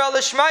Amra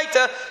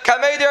Lishmaita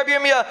Kamei Rav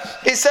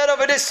Yirmiyah. He said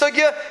over this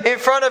sugya in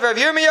front of Rav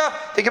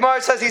Yirmiyah. The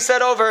Gemara says he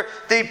said over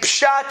the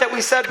pshat that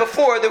we said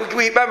before. That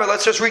we remember.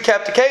 Let's just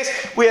recap the case.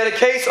 We had a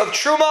case of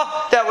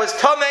truma that was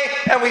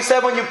tamei, and we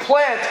said when you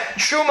plant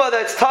truma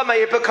that's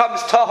tamei, it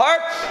becomes tahar,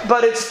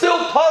 but it's still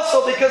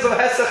pasul because of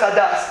hesech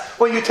hadas.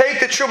 When you take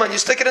the truma and you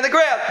stick it in the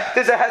ground,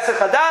 there's a hesech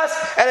hadas,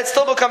 and it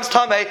still becomes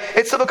tamei.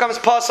 It still becomes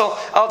pasul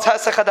al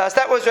hesech hadas.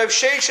 That was Rav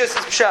Shesh's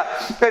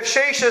pshat. Rav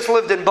Sheshes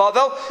lived in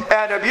Bavel,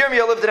 and Rabbi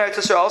Yirmiyah lived in Eretz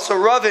Yisrael. So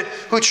Ravin,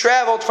 who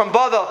traveled from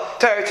Bavel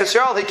to Eretz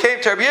Yisrael, he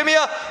came to Rabbi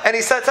Yirmiyah, and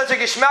he said such a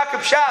gishmak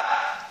pshat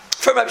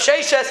from Rav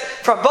Sheshes,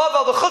 from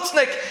Bavel, the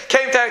Chutznik,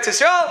 came to Eretz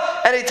Yisrael,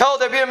 and he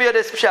told Rabbi Yirmiyah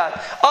this pshat.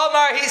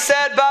 Omar, he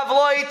said,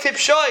 Bavloi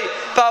tipshoi,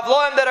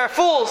 Bavloim that are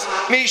fools,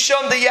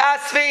 Mishum de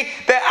Yasvi,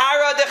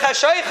 Be'ara de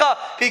Chashaycha,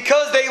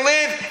 because they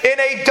live in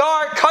a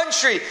dark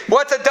country.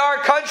 What's a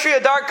dark country? A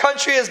dark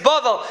country is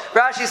Bavel.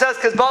 Rashi says,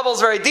 because Bavel's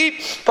very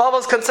deep,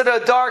 Bavel's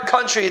considered a dark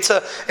country.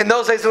 In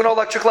those days, there were no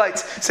electric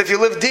lights. So if you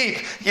lived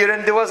deep, you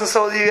had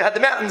the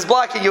mountains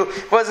blocking you,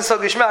 it wasn't so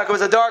gishmak, it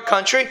was a dark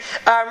country.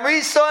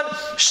 Amrison,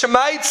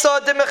 Shemaitza,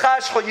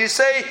 you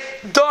say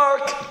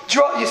dark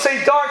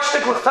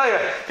shtiklach tayr.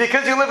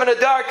 Because you live in a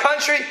dark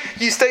country,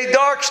 you stay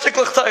dark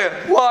shtiklach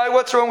tayr. Why?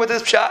 What's wrong with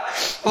this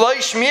pshat? Lo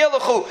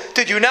yishmielachu.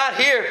 Did you not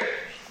hear?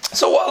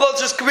 So let's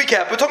just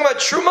recap. We're talking about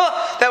truma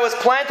that was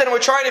planted, and we're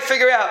trying to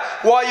figure out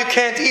why you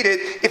can't eat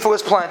it if it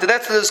was planted.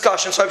 That's the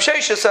discussion. So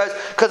Abshesha says,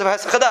 because of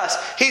Hesach Hadas.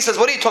 He says,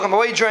 what are you talking about?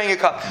 Why are you draining a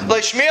cup?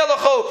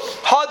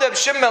 Hadab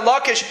Shimon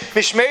Lakish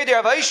Mishmeir de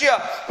Avashia.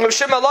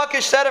 Shimon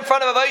Lakish said in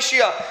front of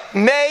Avashia,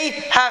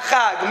 Mei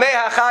HaChag. Mei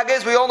HaChag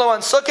is, we all know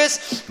on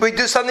Sukkot, we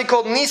do something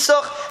called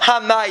Nisach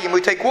HaMayim. We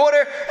take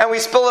water and we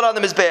spill it on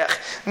the Mizbeach.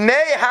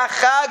 Mei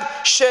HaChag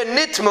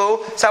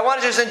Shenitmu. So I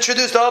want to just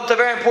introduce a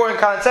very important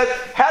concept.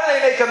 How do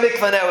they make a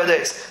mikvah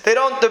nowadays? The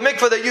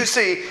mikvah that you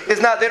see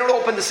is not, they don't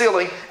open the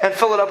ceiling and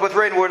fill it up with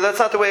rainwater. That's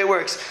not the way it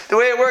works. The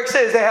way it works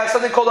is they have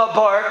something called a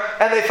bar,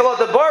 and they fill out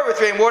the bar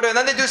with rainwater, and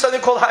then they do something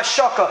called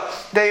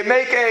hashaka. They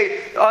make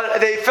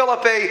they fill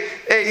up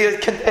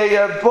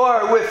a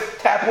bar with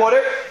tap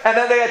water, and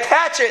then they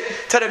attach it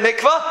to the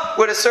mikvah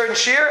with a certain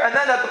shear, and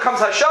then that becomes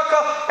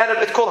hashaka, and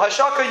it's called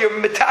hashaka. You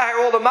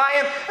mitahir all the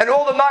mayim, and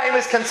all the mayim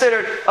is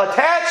considered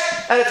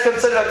attached, and it's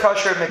considered a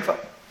kosher mikvah.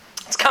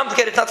 It's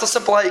complicated, it's not so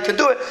simple how you can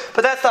do it,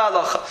 but that's the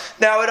halacha.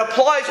 Now it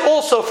applies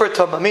also for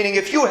tumah, meaning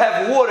if you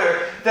have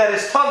water that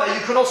is tumah, you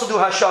can also do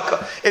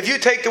hashaka. If you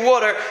take the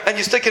water and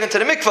you stick it into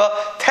the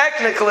mikvah,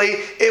 technically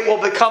it will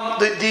become,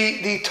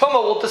 the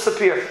tumah will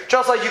disappear.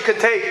 Just like you can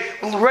take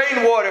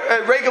rainwater,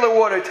 regular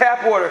water,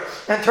 tap water,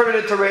 and turn it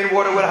into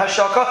rainwater with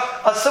hashaka.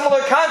 A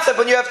similar concept,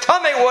 when you have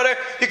tameh water,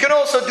 you can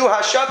also do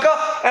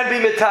hashaka and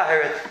be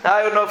mitahir it. Now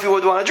I don't know if you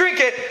would want to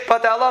drink it,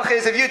 but the halacha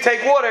is if you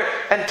take water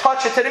and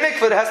touch it to the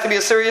mikvah, it has to be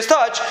a serious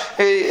touch.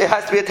 It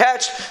has to be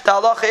attached. The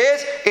halacha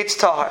is it's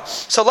tahar.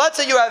 So let's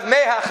say you have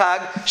mei hachag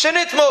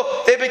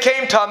shenitmu, they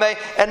became tamei,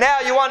 and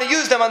now you want to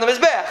use them on the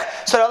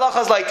mizbech. So the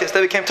halacha is like this: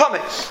 they became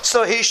tamei.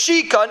 So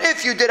hishikan,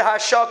 if you did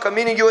hashaka,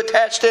 meaning you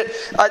attached it,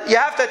 you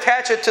have to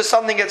attach it to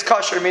something that's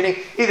kosher, meaning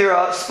either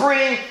a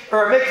spring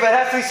or a mikveh. It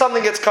has to be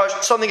something that's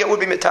kosher, something that would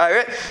be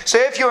mitayret. So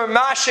if you are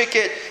mashik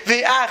it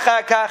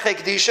v'achak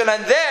kedishan,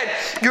 and then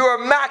you are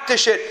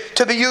makdish it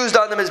to be used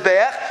on the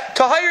mizbech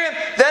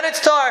tahirim, then it's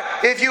tar.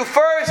 If you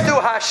first do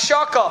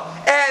hashaka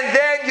and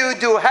then you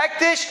do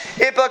hektish,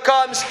 it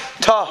becomes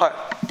tahar.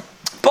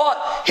 But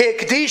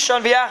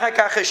hikdishan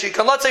v'achakachishik.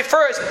 Let's say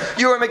first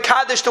you were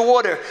mekadesh the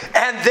water,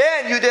 and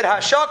then you did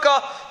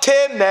hashaka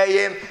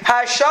timeim.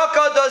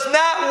 Hashaka does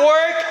not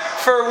work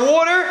for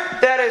water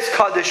that is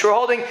kaddish. We're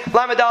holding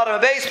lamed on a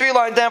base, 3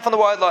 lines down from the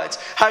wide lines.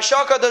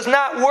 Hashaka does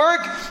not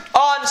work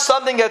on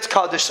something that's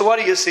kaddish. So what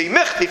do you see?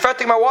 Michti,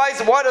 fretting my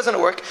why doesn't it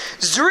work?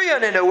 Zriya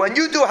ninu. When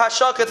you do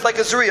hashaka, it's like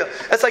a zriya.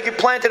 It's like you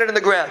planted it in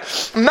the ground.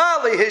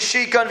 Mali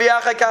hishikan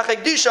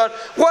v'achakachikdishan.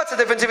 What's the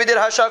difference if you did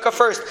hashaka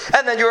first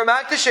and then you were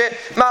makdish it?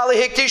 Mali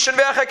hikdishan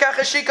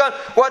v'achakachikdishan.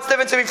 What's the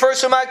difference if you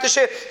first were makdish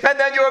it and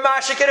then you were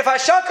mashik it? If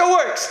hashaka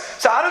works,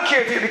 so I don't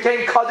care if you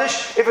became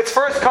kaddish, if it's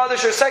first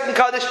kaddish or second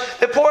kaddish.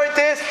 The point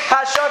is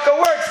hashaka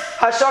works.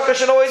 Hashaka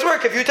should always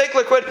work. If you take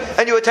liquid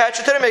and you attach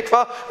it to the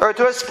mikvah or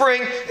to a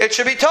spring, it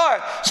should be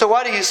tar. So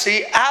what do you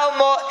see?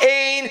 Alma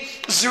ein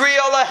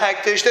zriya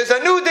lahektish. There's a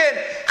new din.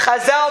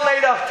 Chazal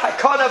made a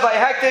takana by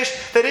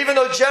hektish that even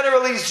though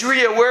generally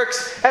zriya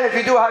works, and if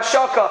you do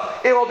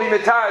hashaka, it will be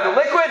mitar the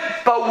liquid.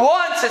 But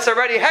once it's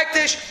already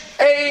hektish,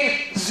 ein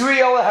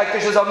zriya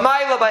lahektish. There's a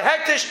maila by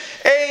hektish.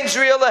 Ein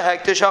zriya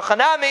lahektish.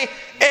 Hachanami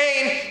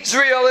ein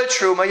zriya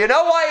letruma. You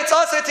know why it's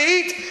also to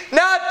eat?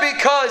 Not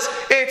because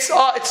it's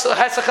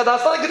hesach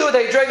hadas. Nothing to do with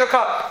it. You drink a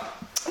cup.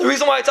 The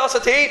reason why it's also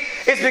to eat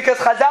is because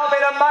Chazal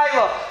made a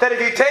maila that if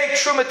you take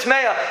truma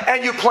tmeya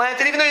and you plant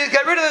it, even though you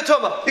get rid of the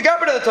tumah, you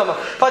got rid of the tumah.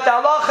 But the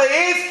halacha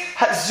is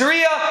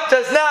zriya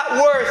does not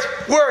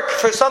work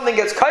for something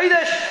that's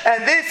kaidesh,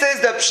 and this is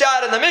the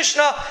pshat in the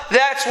Mishnah.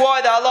 That's why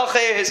the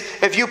halacha is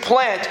if you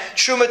plant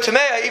truma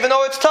tmeya, even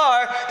though it's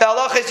tar, the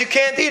halacha is you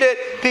can't eat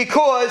it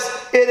because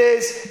it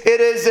is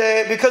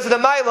because of the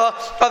maila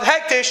of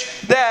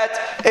hektish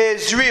that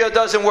zriya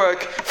doesn't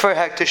work for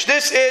hektish.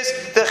 This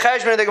is the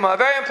cheshbon of the Gemara.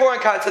 Very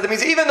important concept. That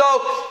means even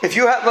though, if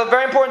you have,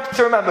 very important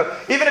to remember,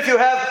 even if you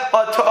have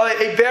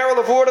a barrel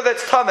of water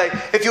that's tamei,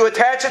 if you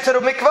attach it to the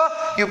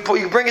mikvah, you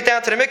bring it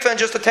down to the mikvah and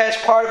just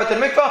attach part of it to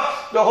the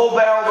mikvah, the whole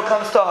barrel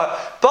becomes tahar.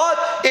 But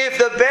if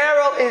the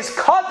barrel is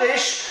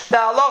kaddish, the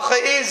halacha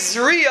is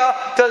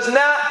zriya, does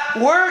not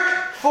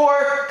work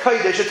for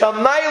Kodesh. It's a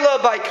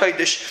Maila by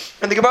Kodesh.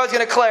 And the Gemara is going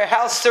to declare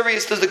how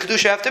serious does the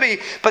Kedusha have to be.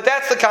 But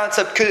that's the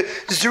concept.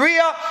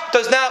 Zriya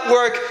does not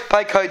work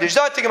by Kodesh.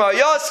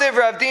 Yosef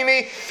Rav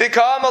Dimi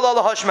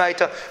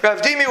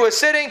Rav Dimi was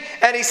sitting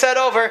and he said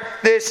over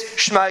this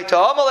Shmaita.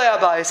 Amalei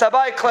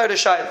Abai declared a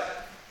Shaila.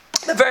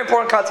 A very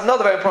important concept.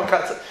 Another very important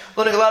concept.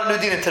 Learning a lot of new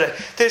dinim today.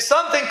 There's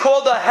something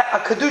called a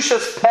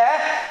Kedusha's Peh,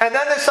 and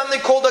then there's something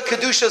called a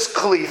Kedusha's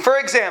Kli. For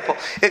example,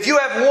 if you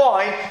have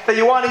wine that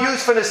you want to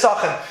use for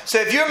Nesachim, so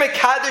if you're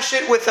Mekadosh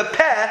it with a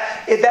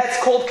Peh,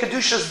 that's called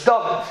Kedusha's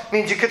Daven.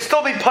 Means you could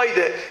still be paid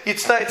it.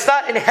 It's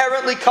not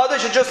inherently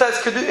Kaddish, it just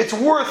has its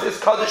worth is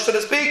Kaddish, so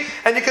to speak,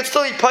 and you could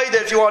still be paid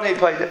it if you want to be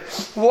paid it.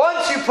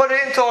 Once you put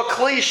it into a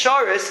Kli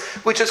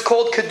Sharis, which is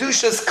called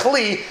Kedusha's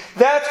Kli,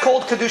 that's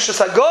called Kedusha's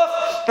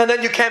Haguf, and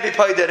then you can't be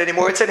paid it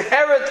anymore. It's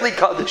inherently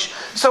Kaddish.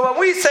 So when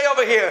we say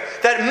over here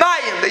that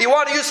mayim, that you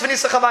want to use for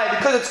Nisach HaMayim,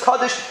 because it's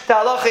Kaddish, the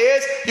halacha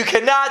is, you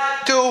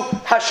cannot do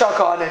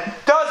hashaka on it.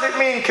 Does it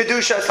mean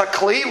Kedusha as a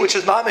Kli, which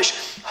is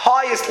mamish,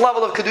 highest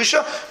level of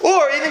Kedusha,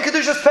 or even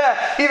Kedusha's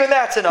Peh, even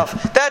that's enough.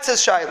 That's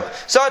his shayla.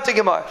 Zot to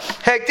Gemara.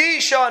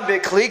 Hekdishon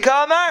beKli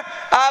kamar,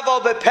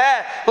 aval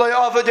bepeh, lo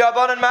yavad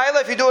Rabbanan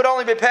Maila. If you do it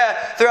only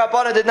bepeh, the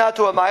Rabbanan did not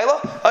do a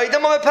Maila.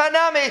 Oidam bepeh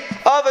nami,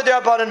 avad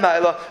Rabbanan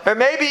Maila. Or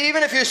maybe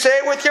even if you say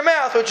it with your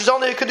mouth, which is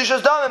only a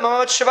Kedusha's damim,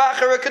 mamot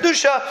shavach or a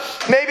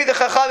Kedusha, maybe the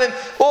Chachamim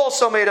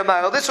also made a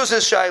Maila. This was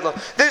his shayla.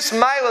 This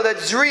Maila that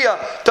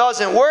Zriya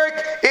doesn't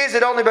work, is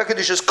it only by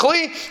Kedusha's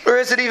Kli, or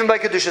is it even by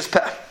Kedusha's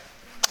Peh?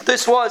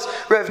 This was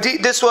Rav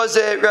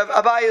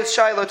Abaya's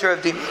Shaila to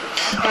Rav Dimi.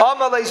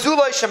 Amalei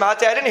Zulai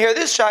Shemati. I didn't hear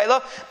this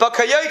Shaila, but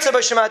Kayotza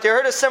B'Shemati. I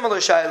heard a similar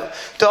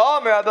Shaila. The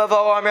Amr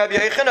Abavo Amr Rabbi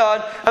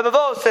Yechanan.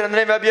 Abavo said in the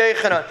name of Rabbi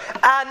Yechanan,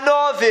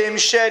 Anovim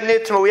Shed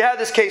Nitma. We had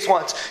this case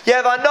once. You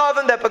have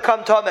Anovim that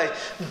become Tamei.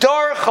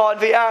 Darchan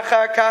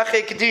V'Achar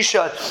Kache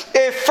Kedishan.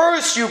 If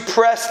first you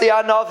press the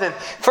Anovim,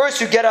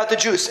 first you get out the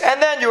juice,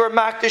 and then you were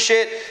makdish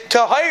it to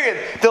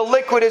Hayrim, the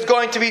liquid is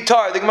going to be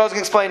tar. The Gemara is going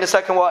to explain in a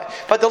second why.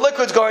 But the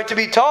liquid is going to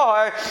be tar.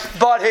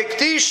 But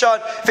hikdishan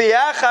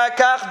v'yachar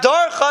kach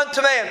darchan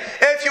tameim.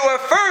 If you were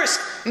first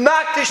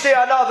makdish the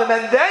anavim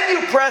and then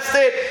you pressed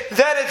it,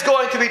 then it's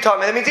going to be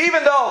tamei. That means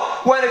even though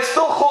when it's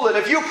still chulin,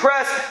 if you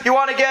press, you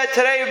want to get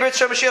today we're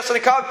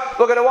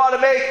going to want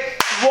to make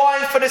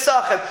wine for the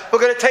sachem. We're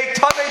going to take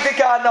tamei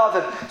dika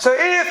anavim. So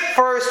if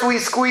first we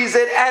squeeze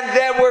it and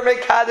then we're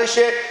mekadosh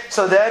it,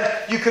 so then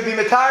you could be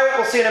metarit.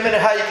 We'll see in a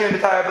minute how you can be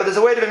metarit. But there's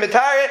a way to be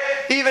metarit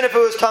even if it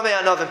was tamei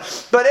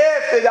anavim. But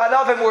if the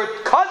anavim were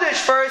kaddish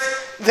first,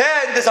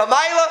 then there's a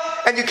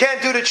maila, and you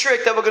can't do the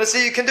trick that we're going to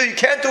see you can do. You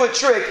can't do a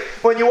trick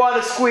when you want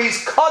to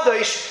squeeze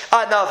kaddish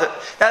anavim.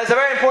 Now, it's a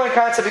very important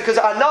concept because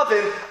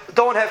anavim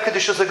don't have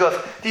Kedushas Aguf.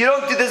 You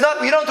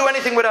don't do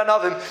anything with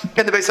anavim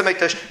in the Beis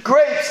HaMikdash.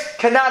 Grapes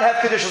cannot have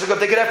Kedushas Aguf.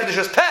 They can have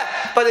Kedushas Peh,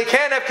 but they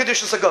can't have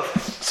Kedushas Aguf.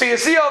 So you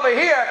see over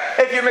here,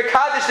 if you're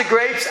Mekadosh the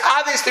grapes,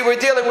 obviously we're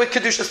dealing with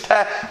Kedushas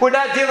Peh. We're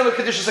not dealing with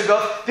Kedushas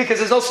Aguf because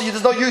there's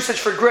no usage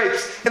for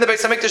grapes in the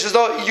Beis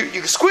HaMikdash. You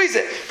can squeeze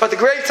it, but the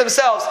grapes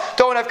themselves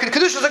don't have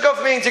Kedushas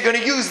Aguf. Means you're going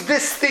to use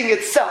this thing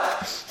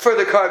itself for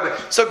the carbon.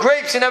 So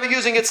grapes, you're never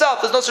using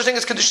itself. There's no such thing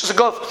as Kedushas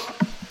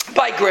Aguf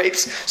by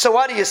grapes. So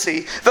what do you see?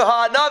 You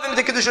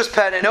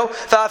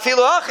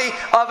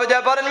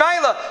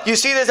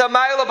see there's a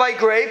maila by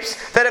grapes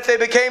that if they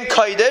became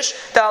kaidish,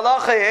 the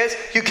halacha is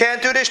you can't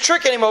do this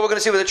trick anymore. We're going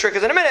to see what the trick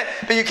is in a minute,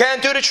 but you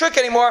can't do the trick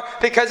anymore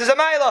because there's a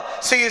maila.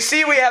 So you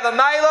see we have a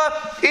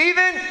maila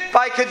even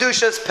by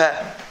kedushas peh.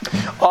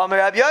 Amr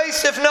Rabbi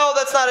Yosef, no,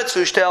 that's not a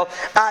tzushtel.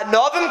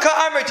 Anavim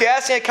ka'amrit, you're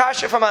asking a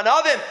kasha from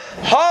Anavim.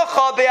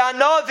 Hacha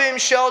be'anavim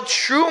shel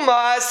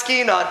truma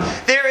askinan.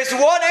 There is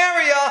one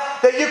area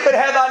that you could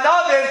have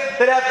Anavim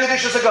that have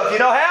Kedushas Aguf. You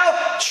know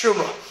how?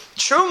 Truma.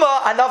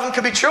 Truma, anavim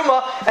could be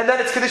truma, and then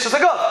it's Kedushas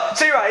Aguf.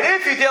 So you're right,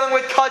 if you're dealing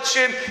with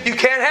kachim, you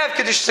can't have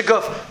Kedushas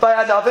Aguf by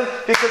anavim,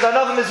 because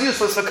anavim is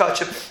useless for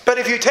kachim. But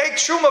if you take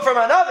truma from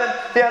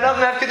anavim, the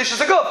anavim have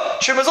Kedushas Aguf.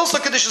 Truma is also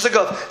Kedushas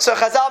Aguf. So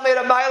Chazal made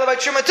a mile by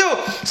truma too.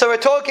 So we're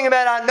talking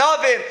about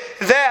anavim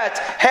that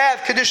have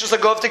Kedushas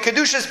Aguf. The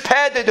Kedushas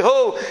Peh did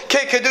who?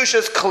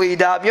 Kedushas Kli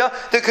Damya.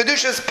 The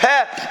Kedushas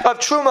Peh of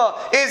truma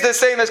is the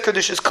same as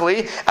Kedushas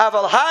Kli.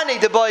 Aval Hani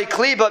the boy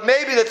Kli, but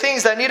maybe the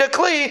things that need a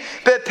Kli,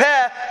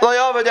 Bepeh,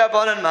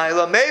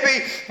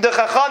 maybe the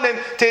Chachamim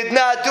did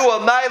not do a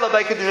Maila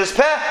by Kedushas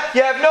Peh.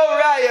 You have no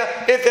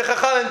raya if the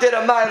Chachamim did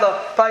a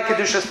Maila by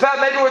Kedushas Peh.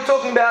 Maybe we're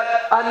talking about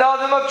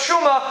Anavim of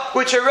Truma,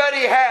 which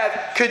already have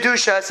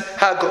Kedushas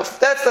Haguf.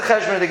 That's the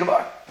Cheshbon of the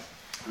Gemara.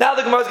 Now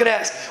the Gemara is going to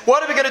ask,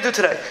 what are we going to do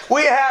today?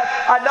 We have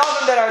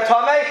anavim that are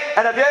tamei,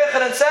 and Rabbi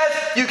Yochanan says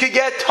you could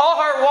get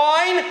tahar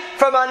wine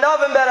from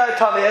anavim that are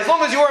tamei. As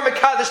long as you weren't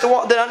mekadosh the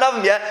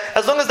anavim yet,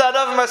 as long as the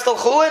anavim are still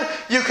chulin,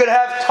 you could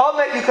have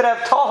tamei, you could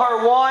have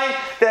tahar wine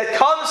that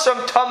comes from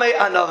tamei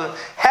anavim.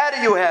 How do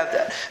you have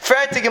that?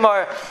 Fret the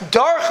Gemara,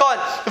 darchan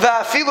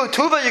va'afilu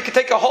tuva. You could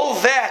take a whole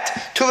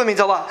vat. Tuva means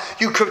a lot.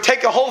 You could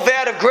take a whole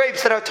vat of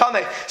grapes that are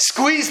tamei,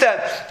 squeeze them,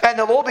 and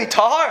they'll all be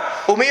tahar.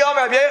 Umi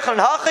amar Rabbi Yochanan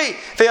hachi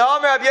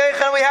ve'amar Rabbi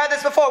Yochanan, we had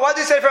this before. What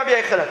did you say for Rabbi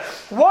Yochanan?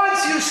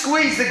 Once you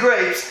squeeze the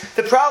grapes,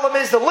 the problem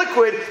is the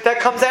liquid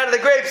that comes out of the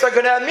grapes are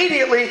going to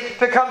immediately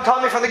become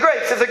tummy from the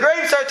grapes. If the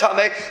grapes are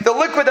tummy, the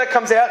liquid that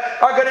comes out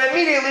are going to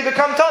immediately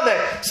become tummy.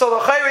 So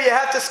l'chayra, you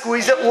have to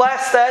squeeze it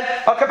less than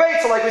a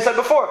kabetza, like we said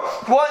before.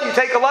 One, you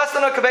take a less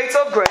than a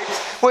kabetza of grapes,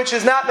 which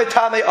is not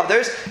mitame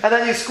others, and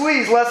then you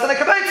squeeze less than a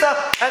kabetza,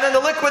 and then the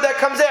liquid that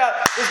comes out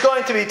is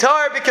going to be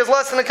tar, because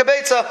less than a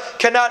kabetza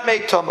cannot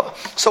make tumah.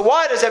 So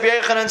why does Rabbi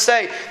Yochanan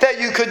say that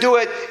you could do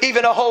it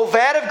even a whole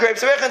vat of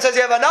grapes? Rabbi Yochanan says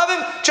you have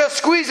anavim, just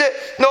squeeze it,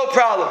 no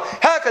problem.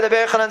 How could Rabbi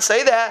Yochanan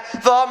say that?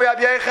 Rabbi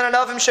Yochanan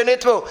anavim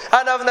shenitmu,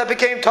 anavim that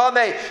became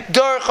tamei,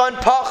 durchan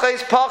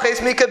paches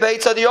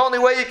mikabetza. The only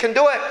way you can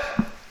do it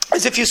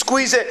is if you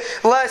squeeze it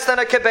less than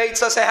a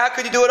kibetza. Say, how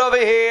could you do it over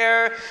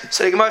here?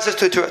 So the Gemara says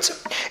two turts.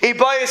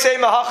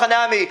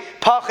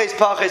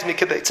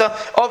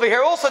 Over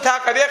here also,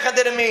 Rabbi Yochanan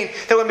didn't mean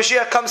that when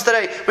Mashiach comes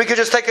today, we could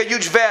just take a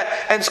huge vat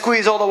and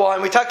squeeze all the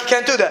wine. We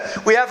can't do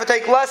that. We have to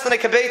take less than a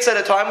kibetza at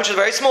a time, which is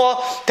very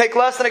small. Take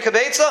less than a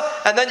kibetza,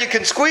 and then you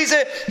can squeeze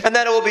it, and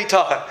then it will be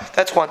tahar.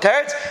 That's one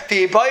teretz.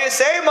 It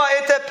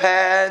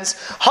depends.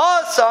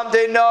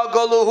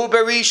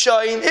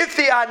 If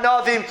the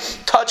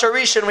anavim touch a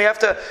rishon, we have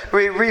to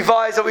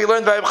revise what we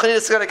learned by Reb Chanina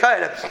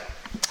Tzedakah.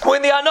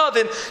 When the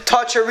anavim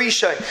touch a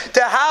rishon,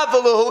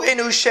 tehaveluhu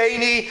inu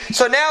sheni.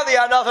 So now the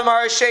anavim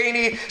are a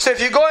sheni. So if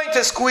you're going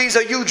to squeeze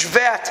a huge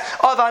vat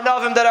of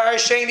anavim that are a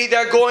sheni,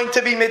 they're going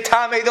to be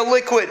mitame, the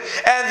liquid,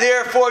 and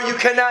therefore you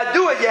cannot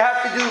do it. You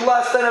have to do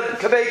less than a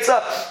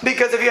kabetza,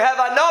 because if you have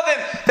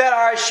anavim that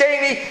are a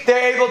sheni,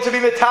 they're able to be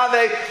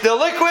mitame, the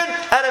liquid,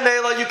 and a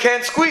mela. You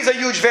can't squeeze a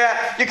huge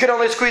vat. You can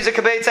only squeeze a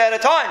kabetza at a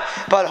time.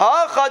 But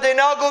hacha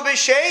denagu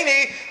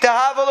b'sheni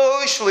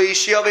tehaveluhu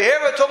shlishi. Over here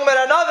we're talking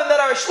about anavim that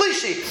are a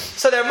shlishi.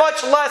 So they're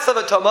much less of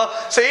a tumah.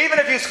 So even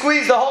if you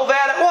squeeze the whole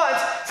vat at once,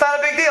 it's not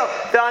a big deal.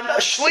 The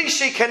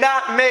shlishi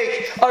cannot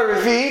make a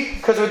revi,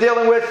 because we're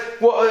dealing with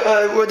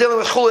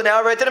chulin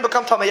now, right? It didn't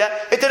become tumah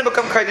yet. It didn't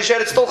become kodesh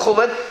yet. It's still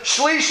chulin.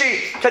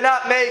 Shlishi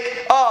cannot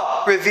make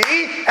a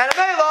revi, and a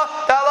mela.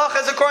 The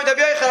halach is according to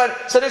Rabbi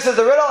Yochanan. So this is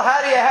the riddle. How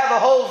do you have a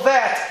whole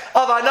vat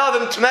of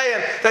anavim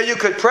tmeim that you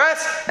could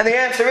press? And the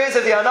answer is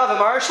that the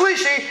anavim are a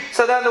shlishi.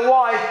 So then the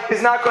wine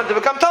is not going to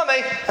become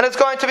tummy, and it's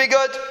going to be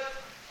good.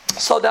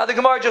 So now the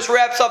Gemara just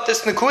wraps up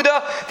this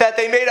Nakuda that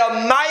they made a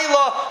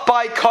Maila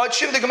by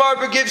Kachim. The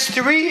Gemara gives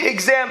three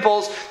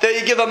examples that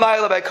you give a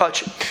Maila by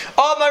Kachim.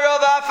 I'll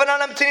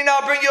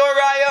bring you a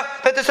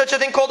raya that there's such a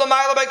thing called a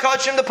Maila by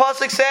Kachim. The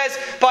pasuk says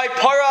by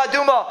Para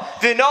Aduma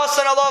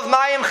V'nasan alav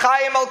mayim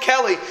chayim al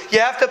keli. You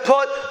have to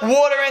put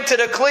water into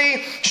the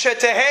kli.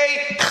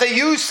 Shetehei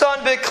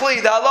chayusan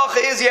b'kli. The halacha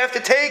is you have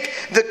to take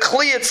the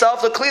kli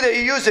itself, the kli that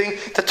you're using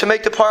to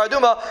make the Para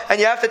Aduma, and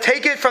you have to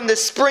take it from the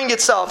spring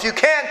itself. You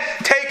can't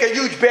take a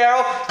huge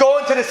barrel, go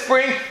into the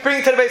spring, bring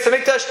it to the base of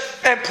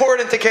Mikdash, and pour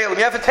it into Kalim.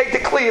 You have to take the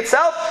Kli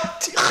itself,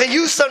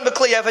 Chayusan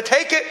b'Kli. You have to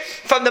take it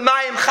from the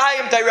Mayim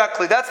Chayim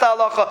directly. That's the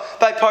halacha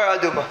by Para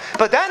Aduma.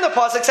 But then the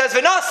pasuk says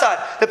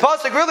V'nasan. The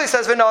pasuk really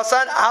says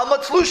V'nasan. Alma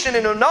Tlushin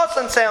in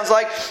Nasan sounds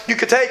like you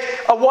could take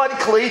a one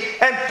Kli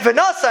and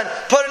V'nasan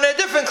put it in a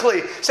different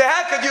Kli. So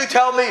how could you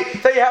tell me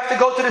that you have to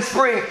go to the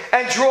spring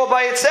and draw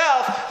by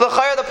itself? The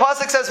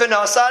pasuk says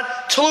V'nasan.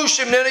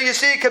 Tlushim, you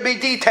see it could be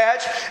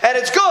detached, and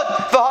it's good.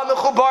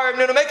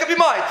 No, make up your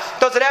mind.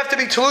 Does it have to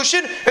be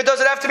Telushin or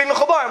does it have to be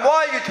Mechubarim?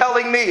 Why are you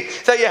telling me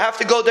that you have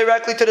to go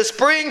directly to the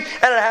spring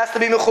and it has to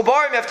be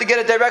Mechubarim? You have to get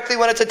it directly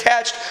when it's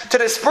attached to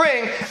the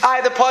spring.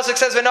 The pasuk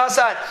says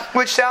V'nasan,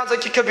 which sounds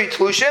like it could be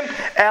Telushim.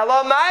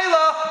 Ela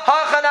Maila,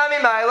 Hachanami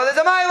Maila. There's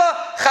a Maila.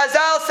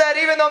 Chazal said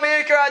even though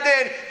Meikar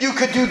Adin, you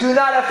do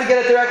not have to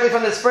get it directly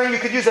from the spring. You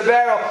could use a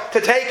barrel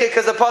to take it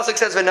because the pasuk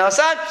says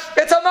V'nasan.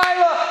 It's a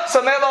Maila.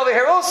 So Maila over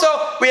here also,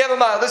 we have a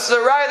Maila. This is a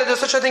raya that there's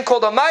such a thing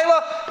called a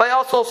Maila, but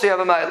also you have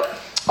a Maila.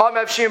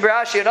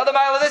 Another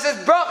Maila. This is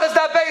Brachas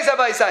Daf Beis,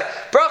 Rabbi say.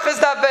 Brachas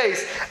Daf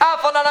Beis.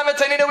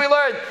 We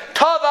learned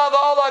Tava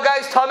v'Allah,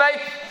 guys, Tamei.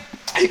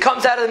 He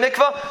comes out of the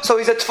mikveh, so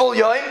he's at Tful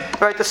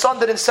Yoim. Right, the sun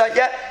didn't set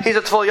yet. He's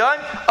at Tful Yoim.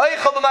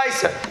 Eichel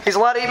b'Maiser. He's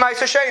allowed to eat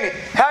Maiser Sheni.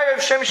 Harav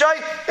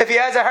Shemshai. If he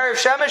has a Harav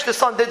Shemesh, the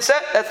sun did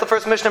set. That's the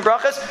first mission in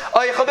Brachas.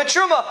 Eichel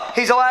b'Truma.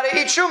 He's allowed to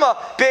eat Truma.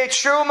 Beit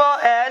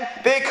Truma and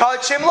Beit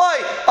Kachim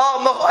Lai.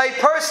 A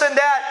person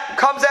that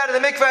comes out of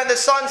the mikveh and the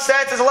sun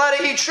sets is allowed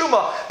to eat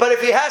Truma. But if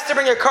he has to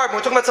bring a carbon,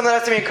 we're talking about something that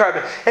has to be a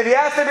carbon. If he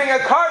has to bring a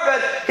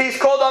carbon, he's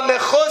called a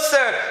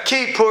Mechuser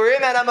Kippurim,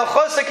 and a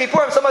Mechuser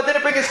Kippurim. Someone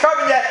didn't bring his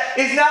carbon yet.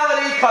 He's now allowed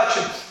to eat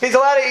kachim. He's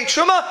allowed to eat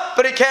truma,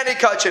 but he can't eat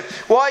kachim.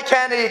 Why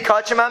can't he eat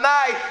kachim?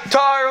 Amai,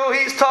 taru,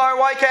 he's tar.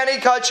 Why can't he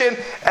eat kachim?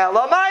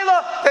 Ela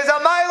maila, there's a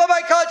maila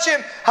by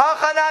kachim.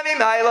 Hachanami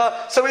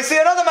maila. So we see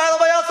another maila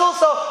by us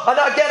also.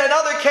 Again,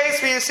 another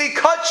case where you see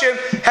kachim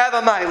have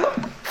a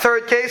maila.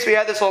 Third case, we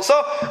had this also.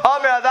 I'll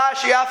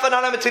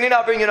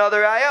bring you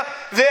another ayah.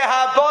 The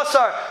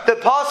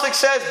pasuk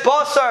says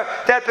basar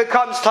that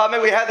becomes tameh.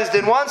 We had this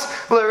din once.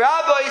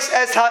 L'rabbis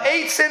es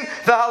ha'eitzim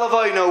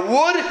v'halavayna.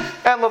 Wood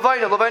and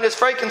lavayna. Lavayna is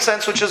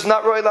frankincense, which is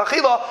not roy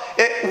lachila.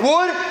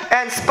 Wood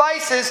and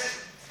spices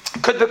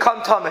could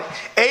become tameh.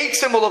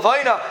 Eitzim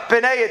u'lavayna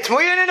b'nei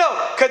etmuyin.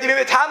 No, could you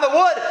be tameh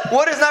wood?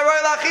 Wood is not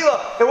roy lachila.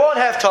 It won't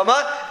have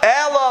tameh.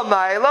 Ela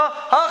maila,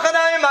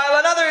 hachanai maila.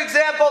 Another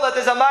example that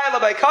there's a maila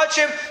by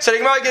kachim. So the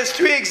Gemara gives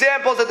three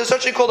examples that there's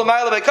such thing called a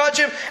maila by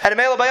kachim and a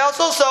maila by us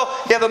also.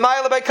 You have a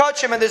maila by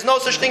kachim and there's no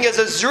such thing as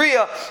a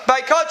zriya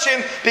by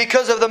kachim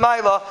because of the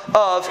maila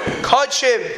of kachim.